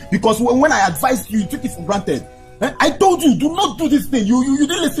friend. Because when I advised you, you took it for granted. I told you, do not do this thing. You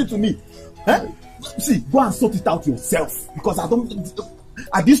didn't listen to me. See, go and sort it out yourself. Because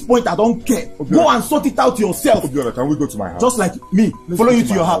at this point, I don't care. Go and sort it out yourself. Can we go to my house? Just like me, follow you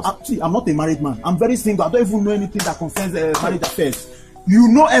to your house. See, I'm not a married man. I'm very single. I don't even know anything that concerns marriage affairs. You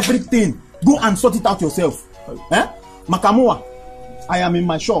know everything. Go and sort it out yourself. Makamoa. I am in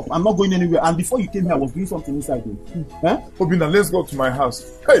my shop. I'm not going anywhere. And before you came here, I was doing something inside you. Obina, let's go to my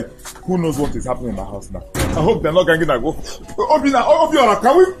house. Hey, who knows what is happening in my house now? I hope they're not going to go. Obina, Obiora,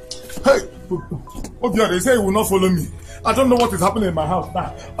 can we? Hey, Obiora, they say you will not follow me. I don't know what is happening in my house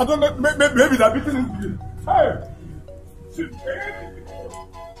now. I don't know. Maybe they're beating me. Hey.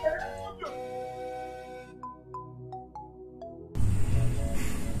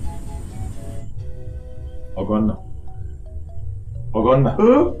 Ogonna.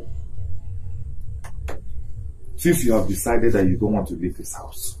 Since you have decided that you don't want to leave this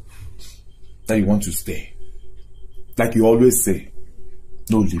house, that you want to stay, like you always say,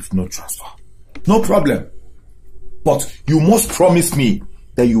 no leave, no transfer, no problem. But you must promise me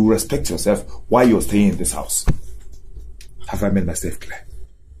that you will respect yourself while you're staying in this house. Have I made myself clear?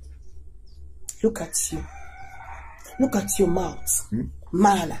 Look at you. Look at your mouth.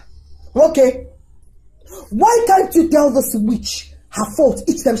 Man. Okay. Why can't you tell this witch her fault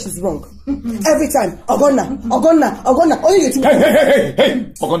each time she's wrong? Every time. Ogonna.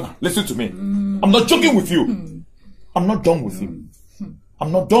 Hey, Ogonna, listen to me. I'm not joking with you. I'm not done with you.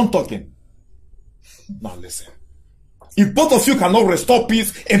 I'm not done talking. Now listen. If both of you cannot restore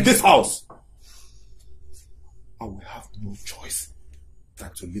peace in this house, I will have no choice than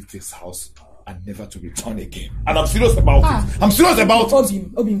to leave this house and never to return again. And I'm serious about it. I'm serious about it.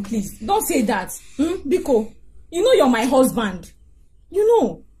 Obim, please, don't say that. Biko, you know you're my husband. You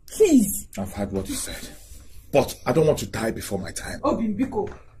know, please. I've heard what you said. But I don't want to die before my time. Obim, Biko,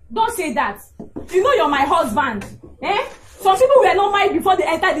 don't say that. You know you're my husband. Some people were not married before they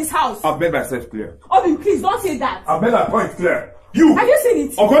entered this house. I've made myself clear. Obim, please, don't say that. I've made my point clear. You! Have you seen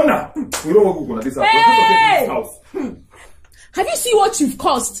it? Ogonna! We don't want to go to this house. Hey! This house. Have you seen what you've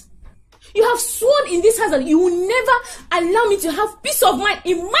caused? You have sworn in this house that you will never allow me to have peace of mind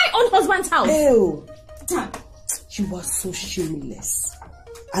in my own husband's house. Ew. You are so shameless.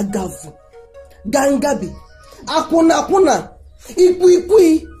 Agavu. Gangabi. Akuna.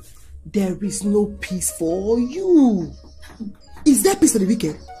 Ikui. There is no peace for you. Is there peace for the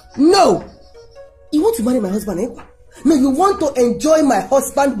wicked? No. You want to marry my husband, eh? No, you want to enjoy my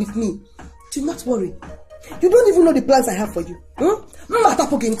husband with me. Do not worry. You don't even know the plans I have for you. Shut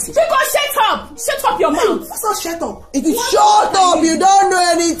up! Shut up your mouth! That's not shut up. It is shut up. You don't know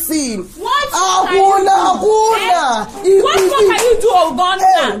anything. What more can you do,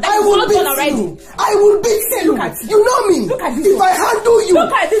 Ogonna? I will beat you. I will beat you. You know me. Look at this if I handle you.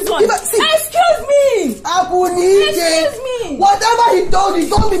 Look at this one. Excuse me. Excuse me. Whatever he told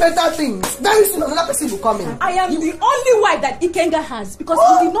me better things. Very soon another person will come in. I am the only wife that Ikenga has because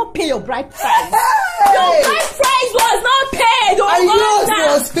you did not pay your bride price. Your bride price was not paid. I know it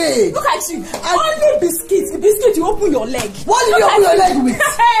was paid. Look at you. Only biscuits. The biscuit you open your leg. What did you open your leg with?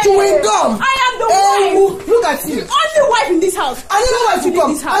 Chewing gum. I am the wife. Look at you. The only wife in this house. I didn't know why to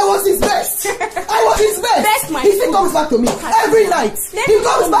come. I was his best. He still comes back to me every night. He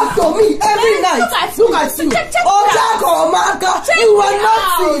comes back to me every night. Look at you. Omaka, you are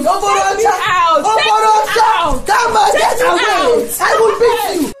nothing. Oborocha. Come on, get away. I will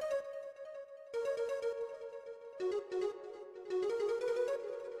beat you.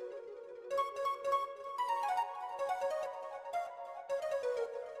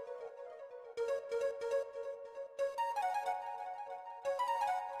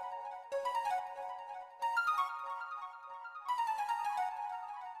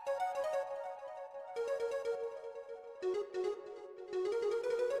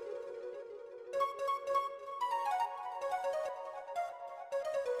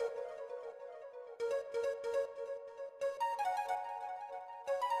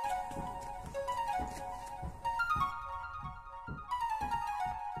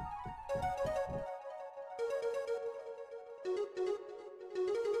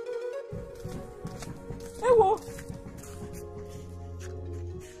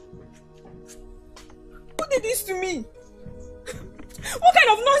 Who did this to me? What kind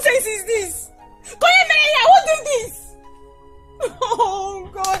of nonsense is this? Who did this? Oh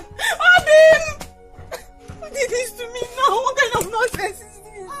God, Abim! Who did this to me now? What kind of nonsense is this?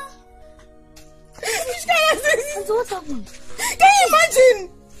 Which kind of nonsense is this? What happened? Can you imagine?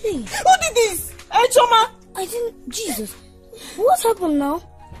 Hey. Who did this? Choma? I didn't. Jesus. What happened now?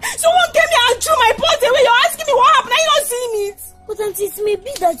 Someone came here and threw my pot away. You're asking me what happened. Are you not seeing it? But auntie, it may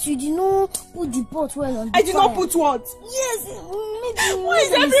be that you did not put the pot well on the I did not put what? Yes, maybe. Why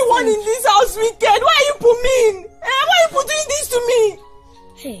is everyone in this house wicked? Why are you doing this to me?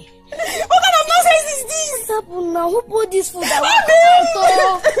 Hey. What kind of nonsense is this? What happened now? Who put this food away?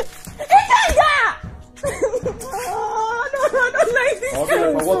 Ikenga! No, I don't like this. What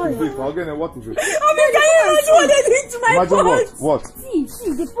is it? Can you imagine what they did to my Imagine pot. what? See,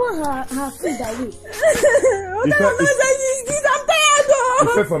 they put her food away. What kind of nonsense is this? I'm tired though. It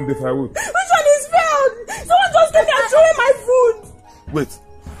fell from the firewood. Which one is failed? Someone just came here and threw away my food. Wait.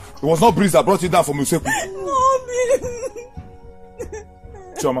 It was not Breeze that brought it down from Useku.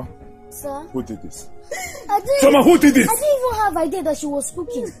 Choma. Sir? Who did this? Choma, who did this? I didn't even have idea that she was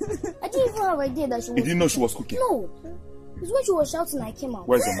cooking. You didn't know she was cooking? No. It's when she was shouting I came out.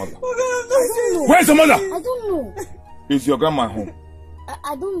 Where's your mother? I don't know. Where's your mother? I don't know. Is your grandma home?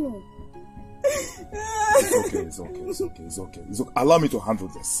 I don't know. It's okay. Allow me to handle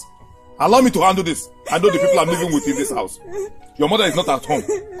this. I know the people I'm living with in this house. Your mother is not at home.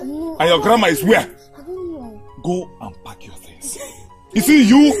 And your grandma is where? I don't know. Go and pack your things. You see,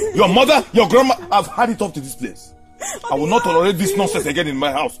 your mother, your grandma have had it up to this place. I will not tolerate this nonsense again in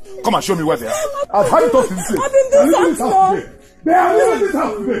my house. Come and show me where they are. I've had it up to this place. I've been doing something. They are leaving this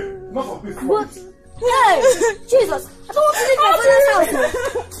house today. Not of this one. Hey, Jesus, I don't want to leave my father's house.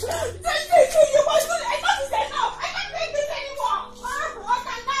 You must do it. Enough is enough. I can't take this anymore. What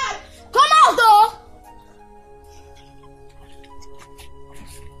can that? Come out, though.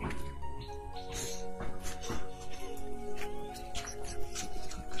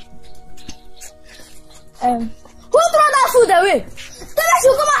 Who threw that food away? The man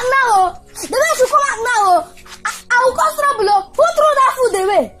should come out now. I will cause trouble. Who threw that food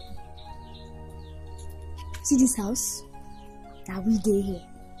away? See this house? Now we stay here.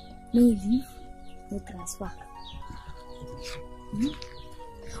 No leave, no transfer. Who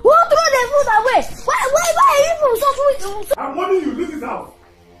threw the food away? Why are you from such? I'm warning you, leave this house.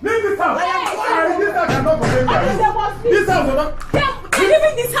 Leave this house. This house cannot contain you. This house will not. I'm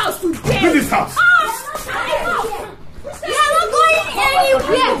leaving this house today. Leave this house. You are not going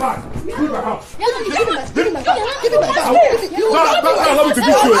anywhere. Leave my house. Give it back. Allow me to beat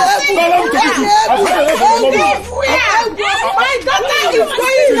you. Allow me to beat you. My daughter is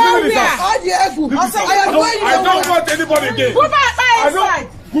going nowhere. I don't want anybody again. Go back by his side.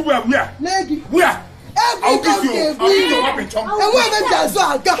 Go back. Where? I'll beat you. I'll beat your weapon, chum.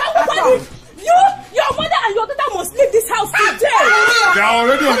 Your mother and your daughter must leave this house today. They are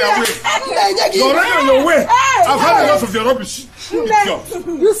already on their way. You're already on your way. I've had enough of your rubbish.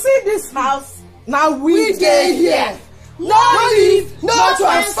 You see this house? Now we stay here. No leave, no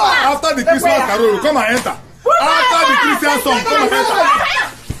transfer. After the Christmas carol, come and enter. After the Christian song, come and enter.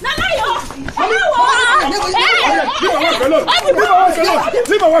 Leave my wife alone. Leave my wife alone.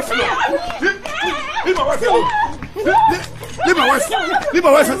 Leave my wife. Leave my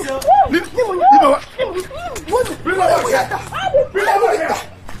wife. Leave my wife. Bring my wife here. Bring my wife here.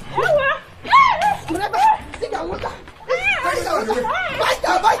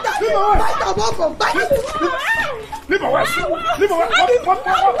 Leave my wife. Leave my wife.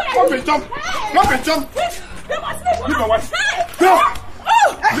 Come and jump. Leave my wife. Go.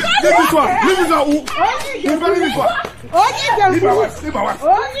 Leave this one. Leave this one.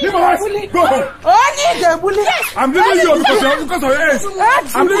 Leave my wife. Go home. I'm leaving you because of your age.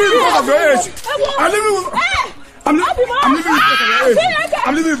 I'm leaving you because of your age. I'm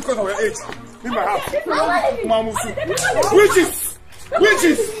leaving you because of your age. Leave my house. Witches.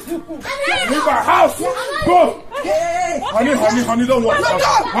 Leave my house. Go. Honey, don't worry.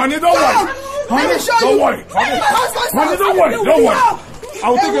 Honey, don't worry. Honey, don't worry. I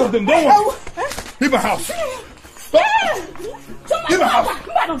will take care of them. Don't worry. Leave my house. Leave my house.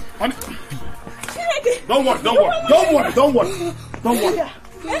 Honey. Don't worry.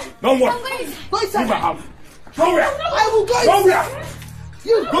 Leave my house. Go where? I will go. Go where?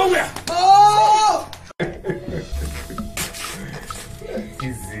 Go where? Oh!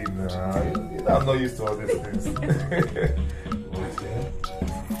 Easy now. I'm not used to all these things.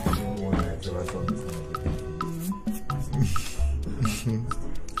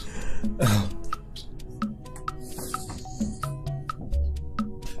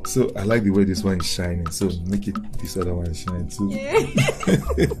 So I like the way this one is shining. So make it this other one shine too.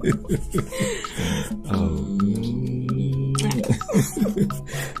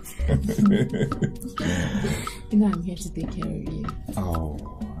 You know I'm here to take care of you. Oh,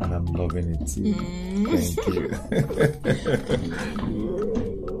 and I'm loving it too. Thank you.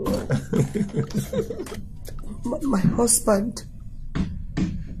 My husband.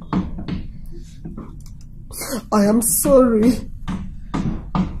 I am sorry.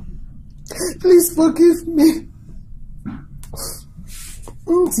 Please forgive me.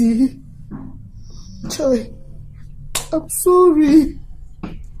 Auntie. Chai. I'm sorry.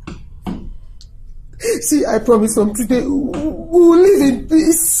 See, I promise from today we'll live in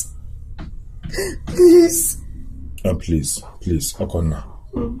peace. Please. Please, Akonna.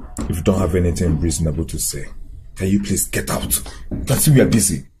 If you don't have anything reasonable to say, Can you please get out? You can see we are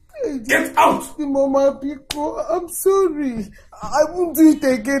busy. Get out! Mama Pico, I'm sorry. I won't do it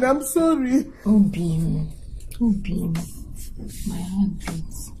again. I'm sorry. Obi, my heart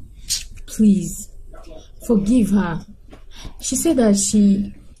beats. Please, forgive her. She said that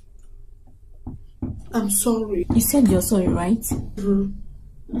she... I'm sorry. You said you're sorry, right? Mm-hmm.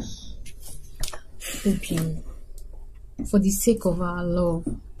 Obi, for the sake of our love,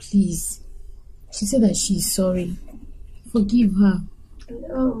 please. She said that she's sorry. Forgive her.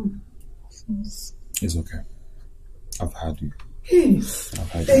 It's okay. I've had you.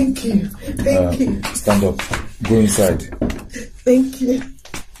 Thank you. Thank you. Stand up. Go inside. Thank you.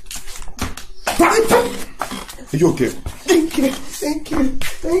 Are you okay? Thank you. Thank you.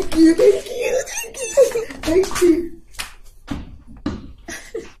 Thank you. Thank you. Thank you.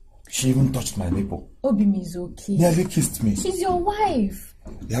 She even touched my nipple. Obimi is okay. Nearly kissed me. She's your wife.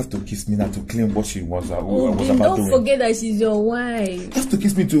 You have to kiss me now to clean what she was about Don't doing. forget that she's your wife. You have to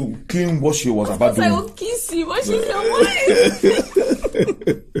kiss me to clean what she was about doing. I will kiss you, but she's your wife.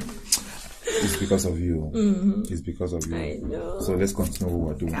 It's because of you. Mm-hmm. It's because of you. I know. So let's continue what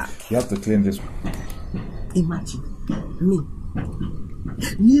we're doing. You have to clean this. Imagine me.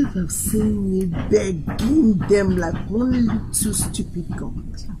 You have seen me begging them like one little stupid girl.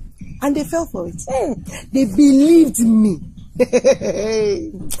 And they fell for it. They believed me.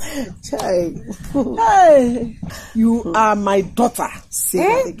 Hey, you are my daughter. Say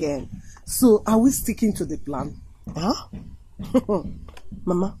that again. So, are we sticking to the plan? Huh?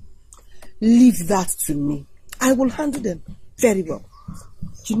 Mama, leave that to me. I will handle them very well.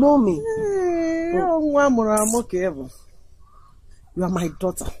 You know me. You are my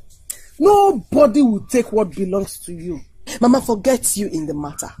daughter. Nobody will take what belongs to you. Mama, forget you in the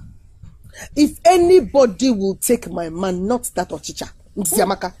matter. If anybody will take my man, not that Ochicha,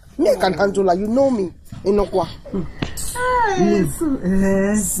 Nziamaka, me can handle her. You know me. Inokwa.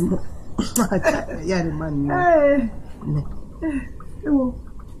 Yes. Yeah, the man.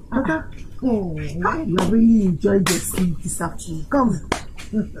 Oh, you really enjoyed your sleep this afternoon. Come.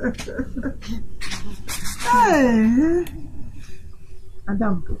 Hey,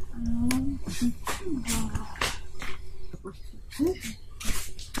 Adam.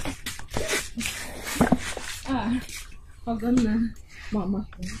 Mama.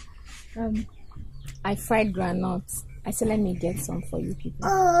 I fried granuts. I said, let me get some for you people.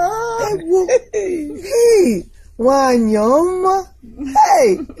 Hey, Wanyoma.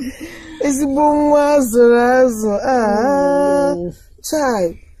 Hey, is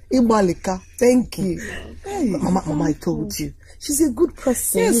Chai, Ibalika. Thank you. Hey. Mama, I told you. She's a good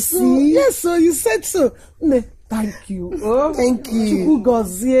person. Yes, so you said so. Thank you. Oh, thank you.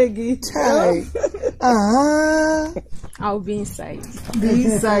 Chai. I'll be inside. Be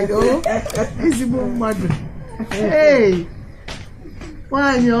inside, oh. Is mother. Hey.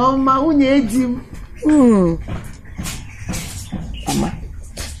 Wanyoma, Unyejim. Mama.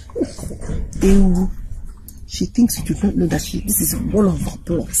 She thinks you do not know that this is one of her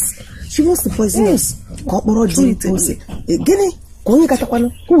plots. She wants to poison us. Who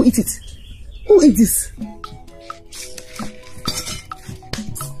eat it? Who eat this?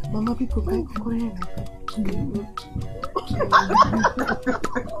 Mama, people go quiet.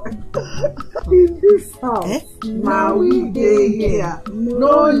 In this house, now we dey here.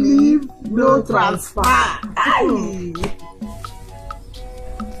 No leave, no transfer.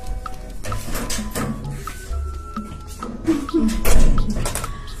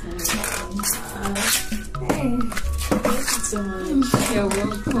 You're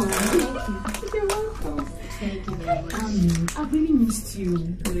welcome. You're welcome. Thank you very much. I've really missed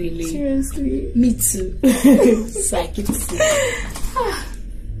you. Really? Seriously? Me too. Psychic.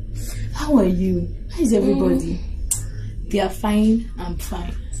 How are you? How is everybody? They are fine. I'm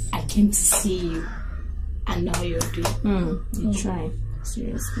fine. I came to see you. And now you're doing. You try.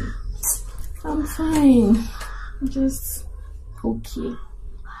 Seriously. I'm fine. Just okay.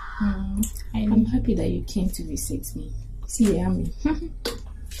 I'm happy that you came to visit me. See, I am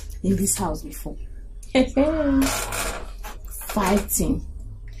in this house before. Fighting.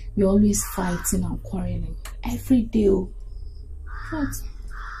 We're always fighting and quarreling. Every day. But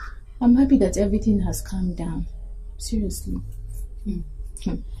I'm happy that everything has calmed down. Seriously.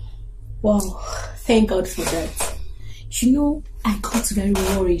 Wow. Thank God for that. You know, I got very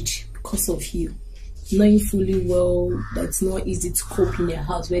worried because of you. Knowing fully well that it's not easy to cope in a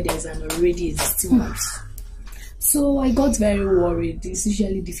house where there's an already existing house. So I got very worried. It's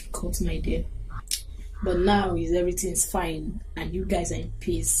usually difficult, my dear. But now everything's fine and you guys are in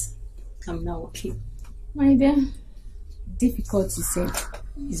peace. I'm now okay. My dear, difficult, you said,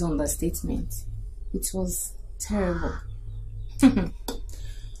 is understatement. It was Terrible.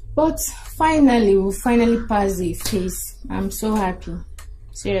 But finally, we'll finally pass the phase. I'm so happy.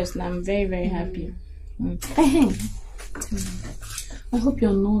 Seriously, I'm very, very happy. I hope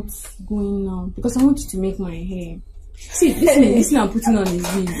you're not going now because I want you to make my hair. See, this I'm putting on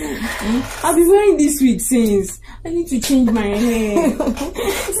this wig. I've been wearing this wig since. I need to change my hair.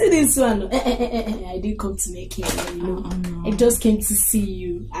 See this one? I didn't come to make hair, you know. I just came to see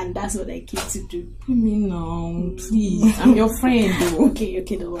you, and that's what I came to do. No, please. I'm your friend, though. Okay,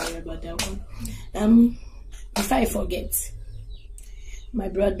 don't worry about that one. Before I forget, my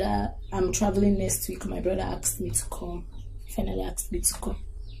brother, I'm traveling next week. My brother asked me to come. Finally asked me to come.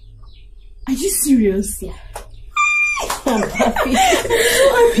 Are you serious? Yeah. I'm happy. I'm so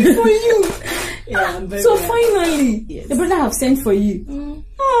happy for you. Yeah, I'm very happy. Finally, yes. The brother have sent for you.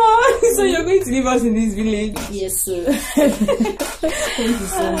 Oh, so you're going to leave us in this village? Yes, sir. Thank you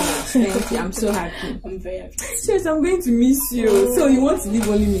so much. Thank you. I'm so happy. I'm very happy. Yes, I'm going to miss you. So you want to leave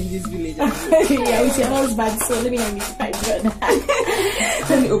only me in this village? Yeah, with your husband. So let me meet my brother.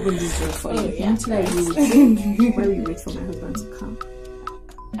 Let me open this door for you. Yeah. Until I wait. While we wait for my husband to come.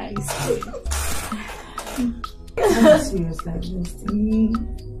 I see. I'm serious like this.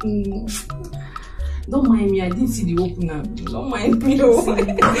 Don't mind me, I didn't see the opener. Don't mind me though.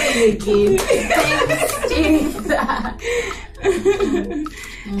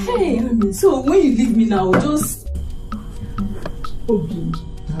 Hey, so when you leave me now, just you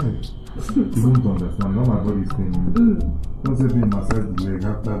don't understand. Now my body is paining. Don't say me massage the leg.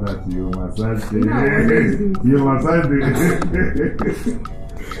 After that, you massage the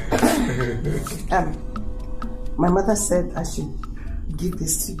leg. My mother said I should give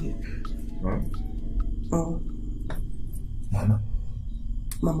this to you. Huh?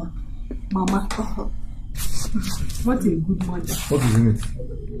 Mama. What a good mother. What is in it?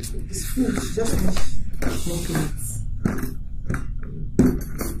 It's food. Just making it.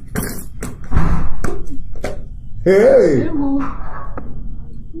 Hey!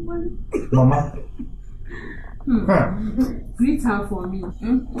 Mama. Greet her for me.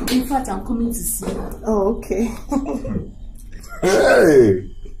 In fact, I'm coming to see her. Oh, okay.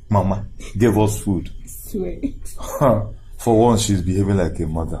 Hey! Mama gave us food. Swear. For once, she's behaving like a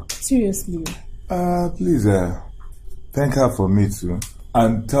mother. Seriously. Please, thank her for me too.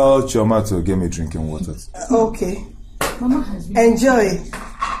 And tell Chioma to get me drinking water. Okay. Mama has really enjoy.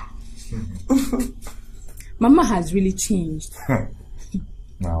 Mama has really changed.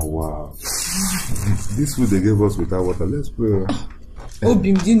 Now, wow. This food they gave us without water. Let's pray.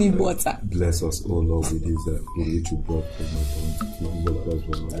 Obim, do you need water? Bless us, oh Lord, with this food which you brought from my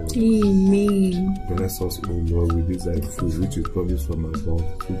bones. Amen. Bless us, oh Lord, with this food which you promised from my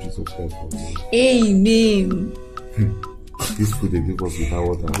bones. Through Jesus Christ, oh Lord. Amen. This food they give us without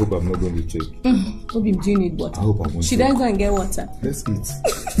water. I hope I'm not going to check. Obim, do you need water? I hope I won't. Should I go and get water? Let's eat.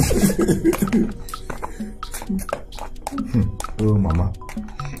 Oh, Mama.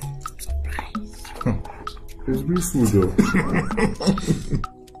 It's good food though.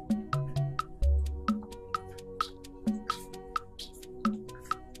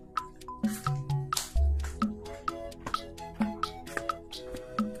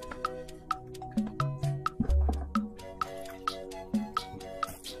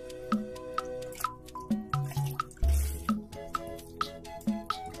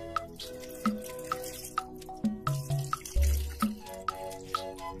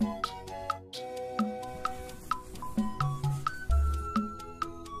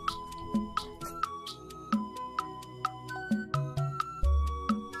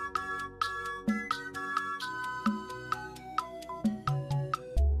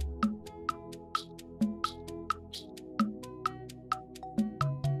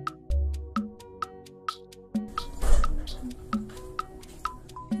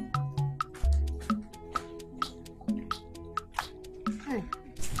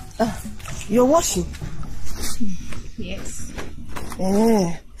 You're washing? Yes.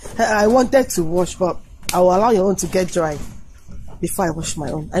 I wanted to wash, but I will allow your own to get dry before I wash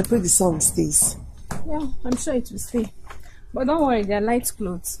my own. I pray the sun stays. Yeah, I'm sure it will stay. But don't worry, they're light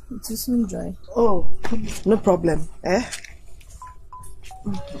clothes. It will soon dry. Oh, no problem.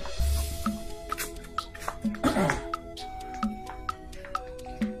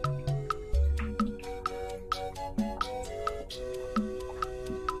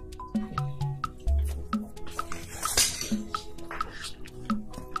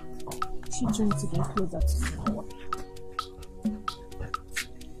 She's trying to get closer to me.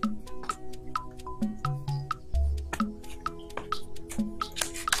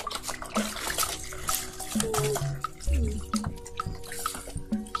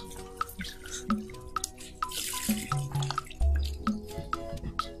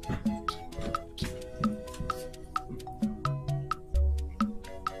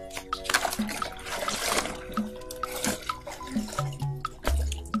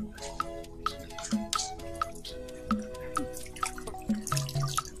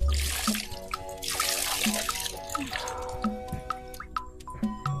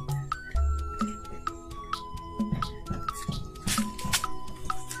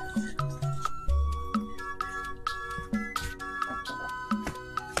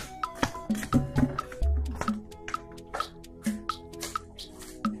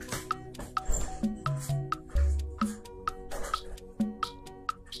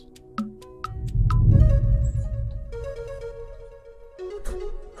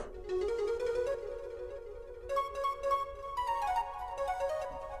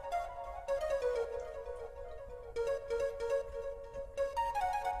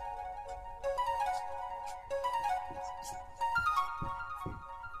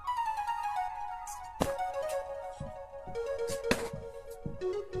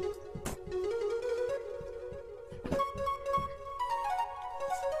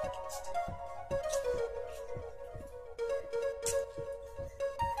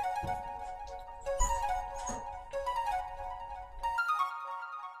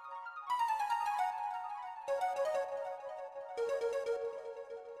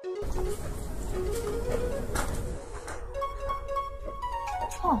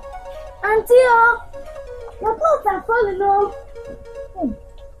 Oh. Auntie, your clothes are falling off.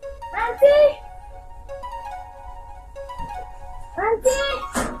 Auntie! Auntie!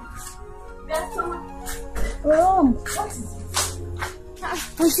 What is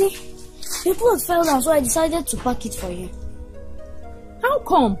it? Auntie, your clothes fell down, so I decided to pack it for you. How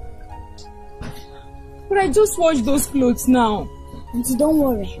come? But I just washed those clothes now. Auntie, don't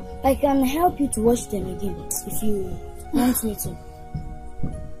worry. I can help you to wash them again if you want me to.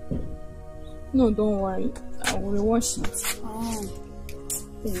 No, don't worry. I will wash it. Oh.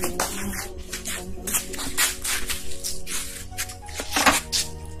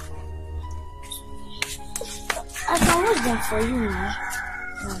 I can wash them for you now.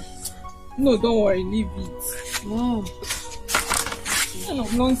 No, don't worry. Leave it. No. What kind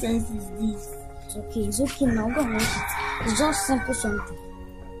of nonsense is this? It's okay now. Go and wash it. It's just simple something.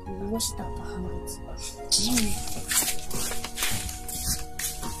 You wash it out of hand.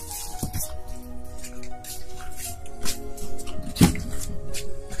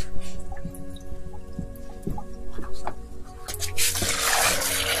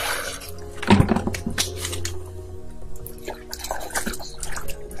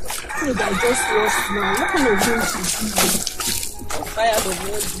 I just washed now. What kind of thing is this? I'm tired of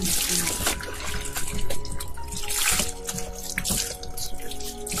all these things.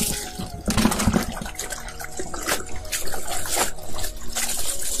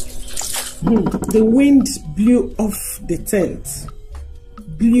 The wind blew off the tent.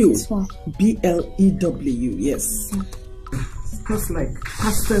 Blew. B-L-E-W, yes. It's just like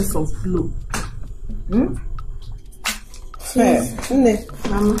past tense of blew. Hey,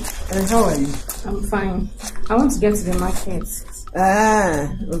 Mama, how are you? I'm fine. I want to get to the market.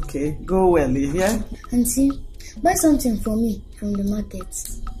 Ah, okay. Go well, yeah? Auntie, buy something for me from the market.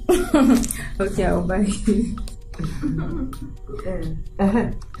 Okay, I'll buy you.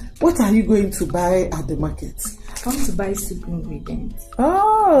 What are you going to buy at the market? I want to buy soup ingredients.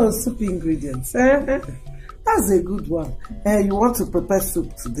 Oh, soup ingredients. That's a good one. You want to prepare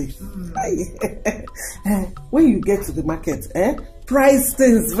soup today. When you get to the market, price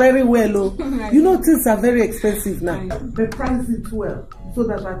things very well. Oh. You know things are very expensive now. They price it well so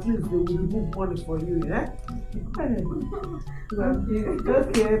that at least they will remove money for you. Okay,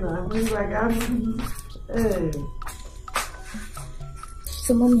 now.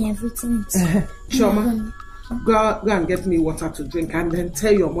 So, Mommy, everything is... Shoma, go and get me water to drink and then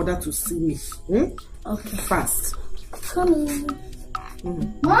tell your mother to see me. Okay. Fast. Coming.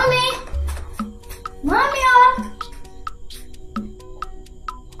 Mommy! Mommy!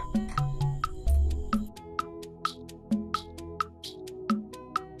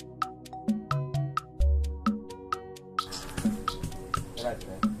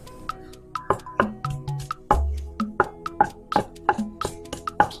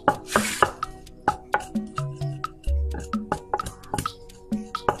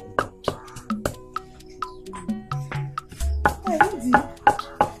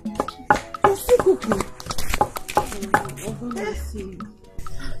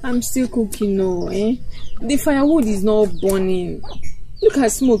 I'm still cooking now, The firewood is not burning. Look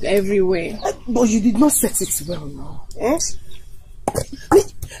at smoke everywhere. But you did not set it well now,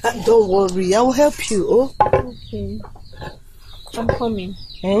 Don't worry, I will help you, Okay. I'm coming.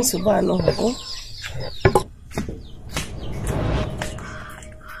 So bye long,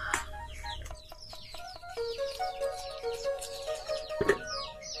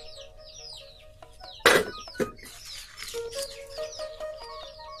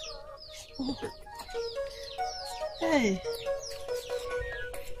 Hey.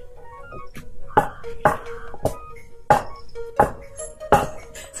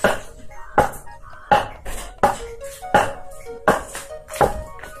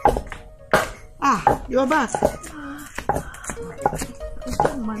 You're back.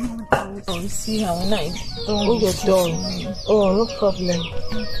 See how nice. You're done. Oh, no problem.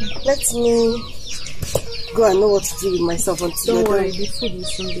 Let me go and know what to do with myself until don't worry, the food will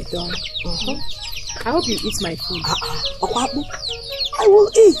soon be done. I hope you eat my food. I will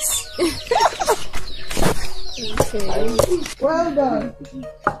eat. Okay. Well done.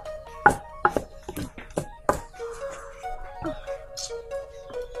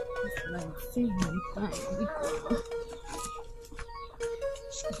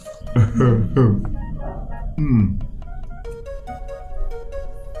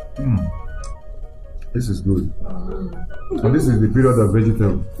 This is good. And this is the period of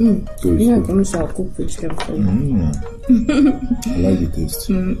vegetable. So yeah, I promise I'll cook vegetable for you. I like the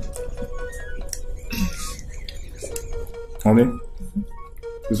taste. Honey,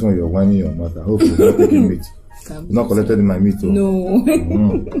 this one you're whining your mouth. I hope you're not taking meat. You're not collected in my meat, though. No.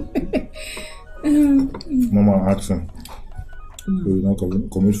 Mama, action. You're not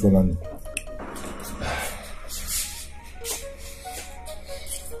commit for land.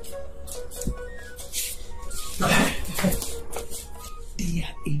 They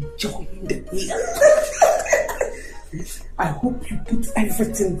are enjoying the meal. I hope you put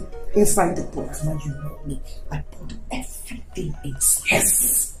everything inside the pot. Now you know me. I put everything in.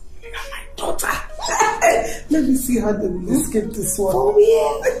 Yes. You are my daughter. Let me see how they will escape this one. Oh,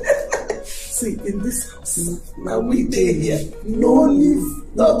 yeah. See, in this house, now we day here. No leave,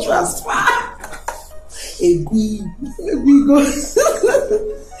 no transfer. We go. Let's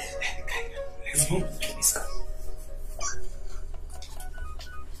go. Let's go.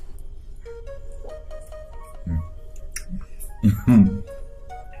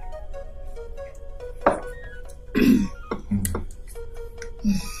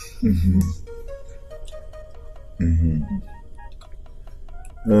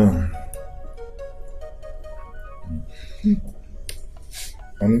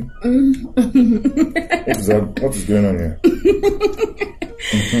 Honey? What is going on here?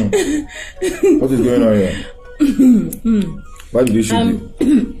 What is going on here? Why did you shoot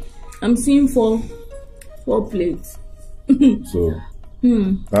you? I'm seeing four plates. So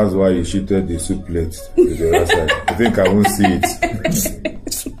that's why you shifted the soup plate to the other side. I think I won't see it.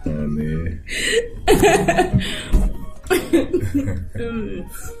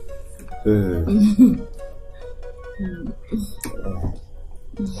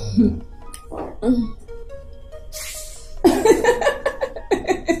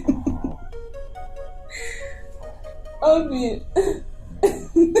 Obi.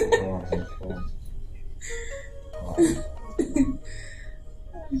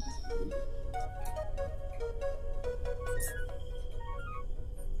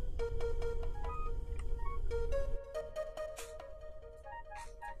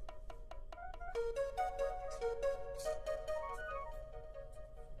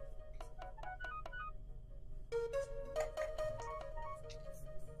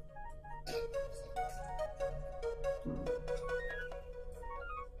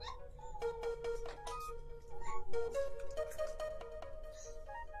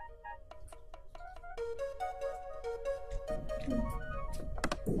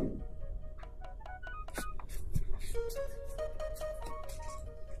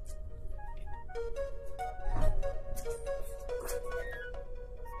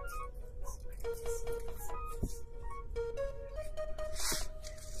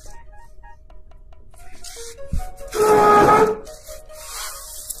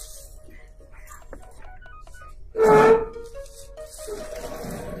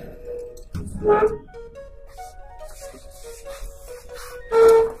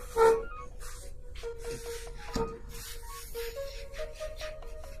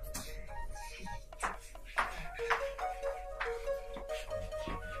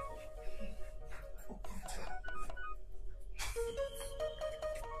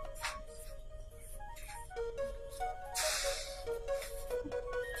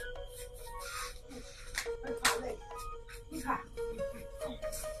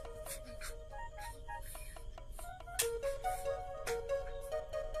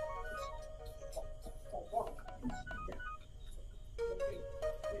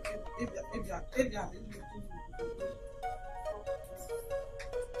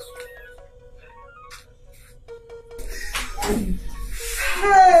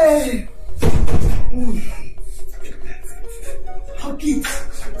 Hey! Hug it.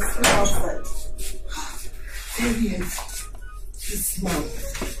 Stay outside. There he is. His smile.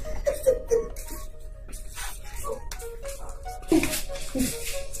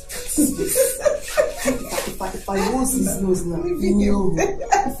 If I was his nose now,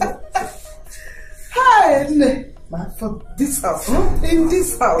 Hey! For this house, in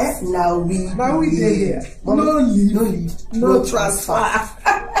this house. Now we there. No leave, no transfer.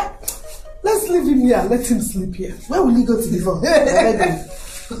 Let's leave him here. Let him sleep here. Where will he go to before?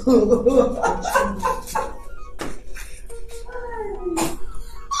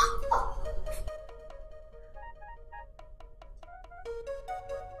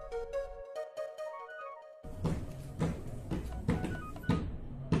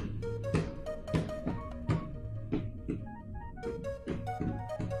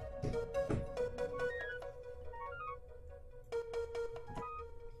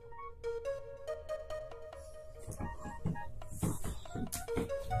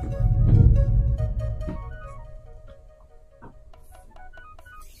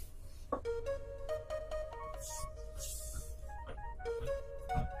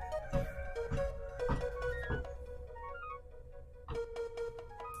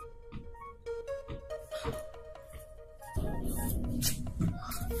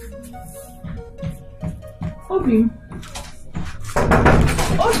 Obim.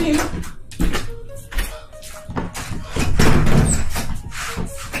 Obim.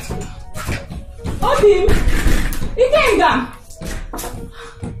 Obim. Ikenga.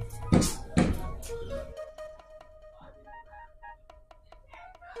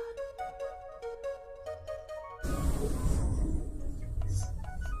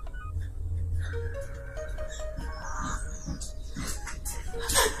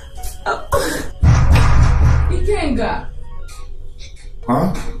 Ikenga.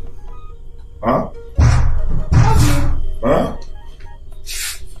 Huh? Huh? Huh?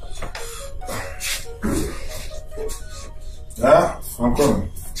 Yeah, I'm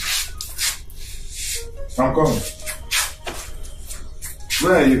coming. I'm coming.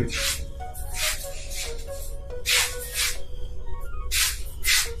 Where are you?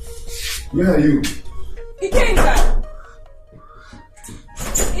 Where are you? Ikenga.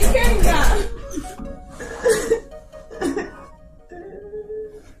 Ikenga.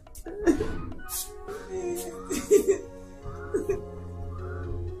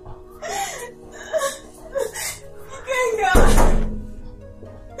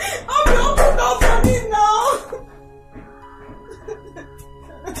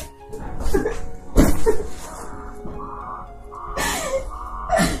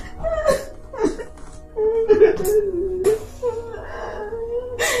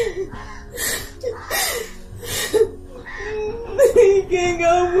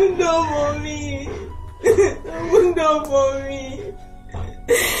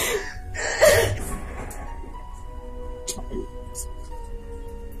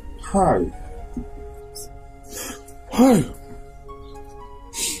 Hi. Hi.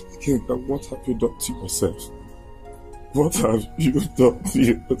 Ikenga, what have you done to yourself? What have you done to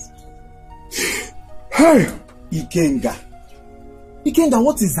yourself? Hi. Ikenga. Ikenga,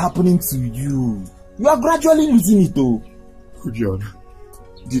 what is happening to you? You are gradually losing it though. John,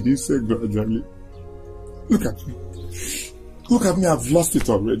 did you say gradually? Look at me. Look at me, I've lost it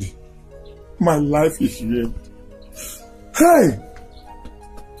already. My life is ruined. Hey!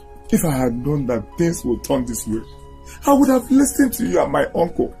 If I had known that things would turn this way, I would have listened to you and my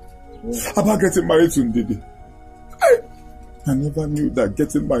uncle about getting married to Ndidi. I never knew that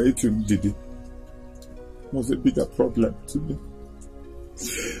getting married to Ndidi was a bigger problem to me.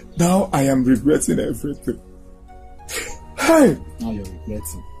 Now I am regretting everything. Hey! Now you're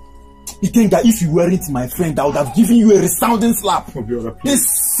regretting. Ikenga, if you weren't my friend, I would have given you a resounding slap. Obiora, a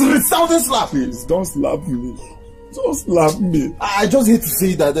resounding slap. Please, don't slap me. Don't slap me. I just hate to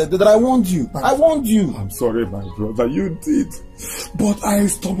say that I warned you. I warned you. I'm sorry, my brother. You did. But I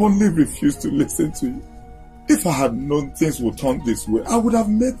stubbornly refused to listen to you. If I had known things would turn this way, I would have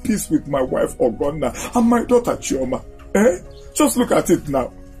made peace with my wife Ogonna and my daughter Chioma. Just look at it now.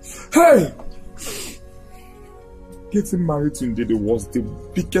 Hey! Getting married to Ndidi was the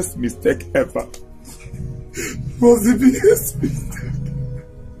biggest mistake ever. Was the biggest mistake.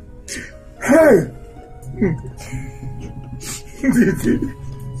 Hey! Ndidi.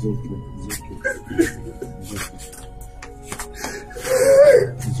 It's okay.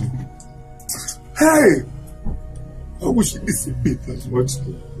 Hey! I wish it disappeared as much.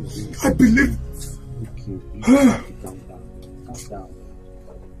 I believe. Okay, you have to calm down. Calm down.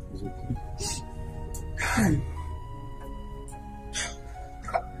 It's okay. Hey!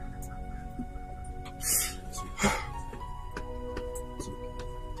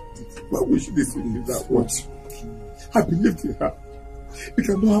 Why would she listen to me that much? I believed in her. You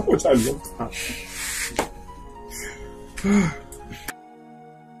can know how much I loved her.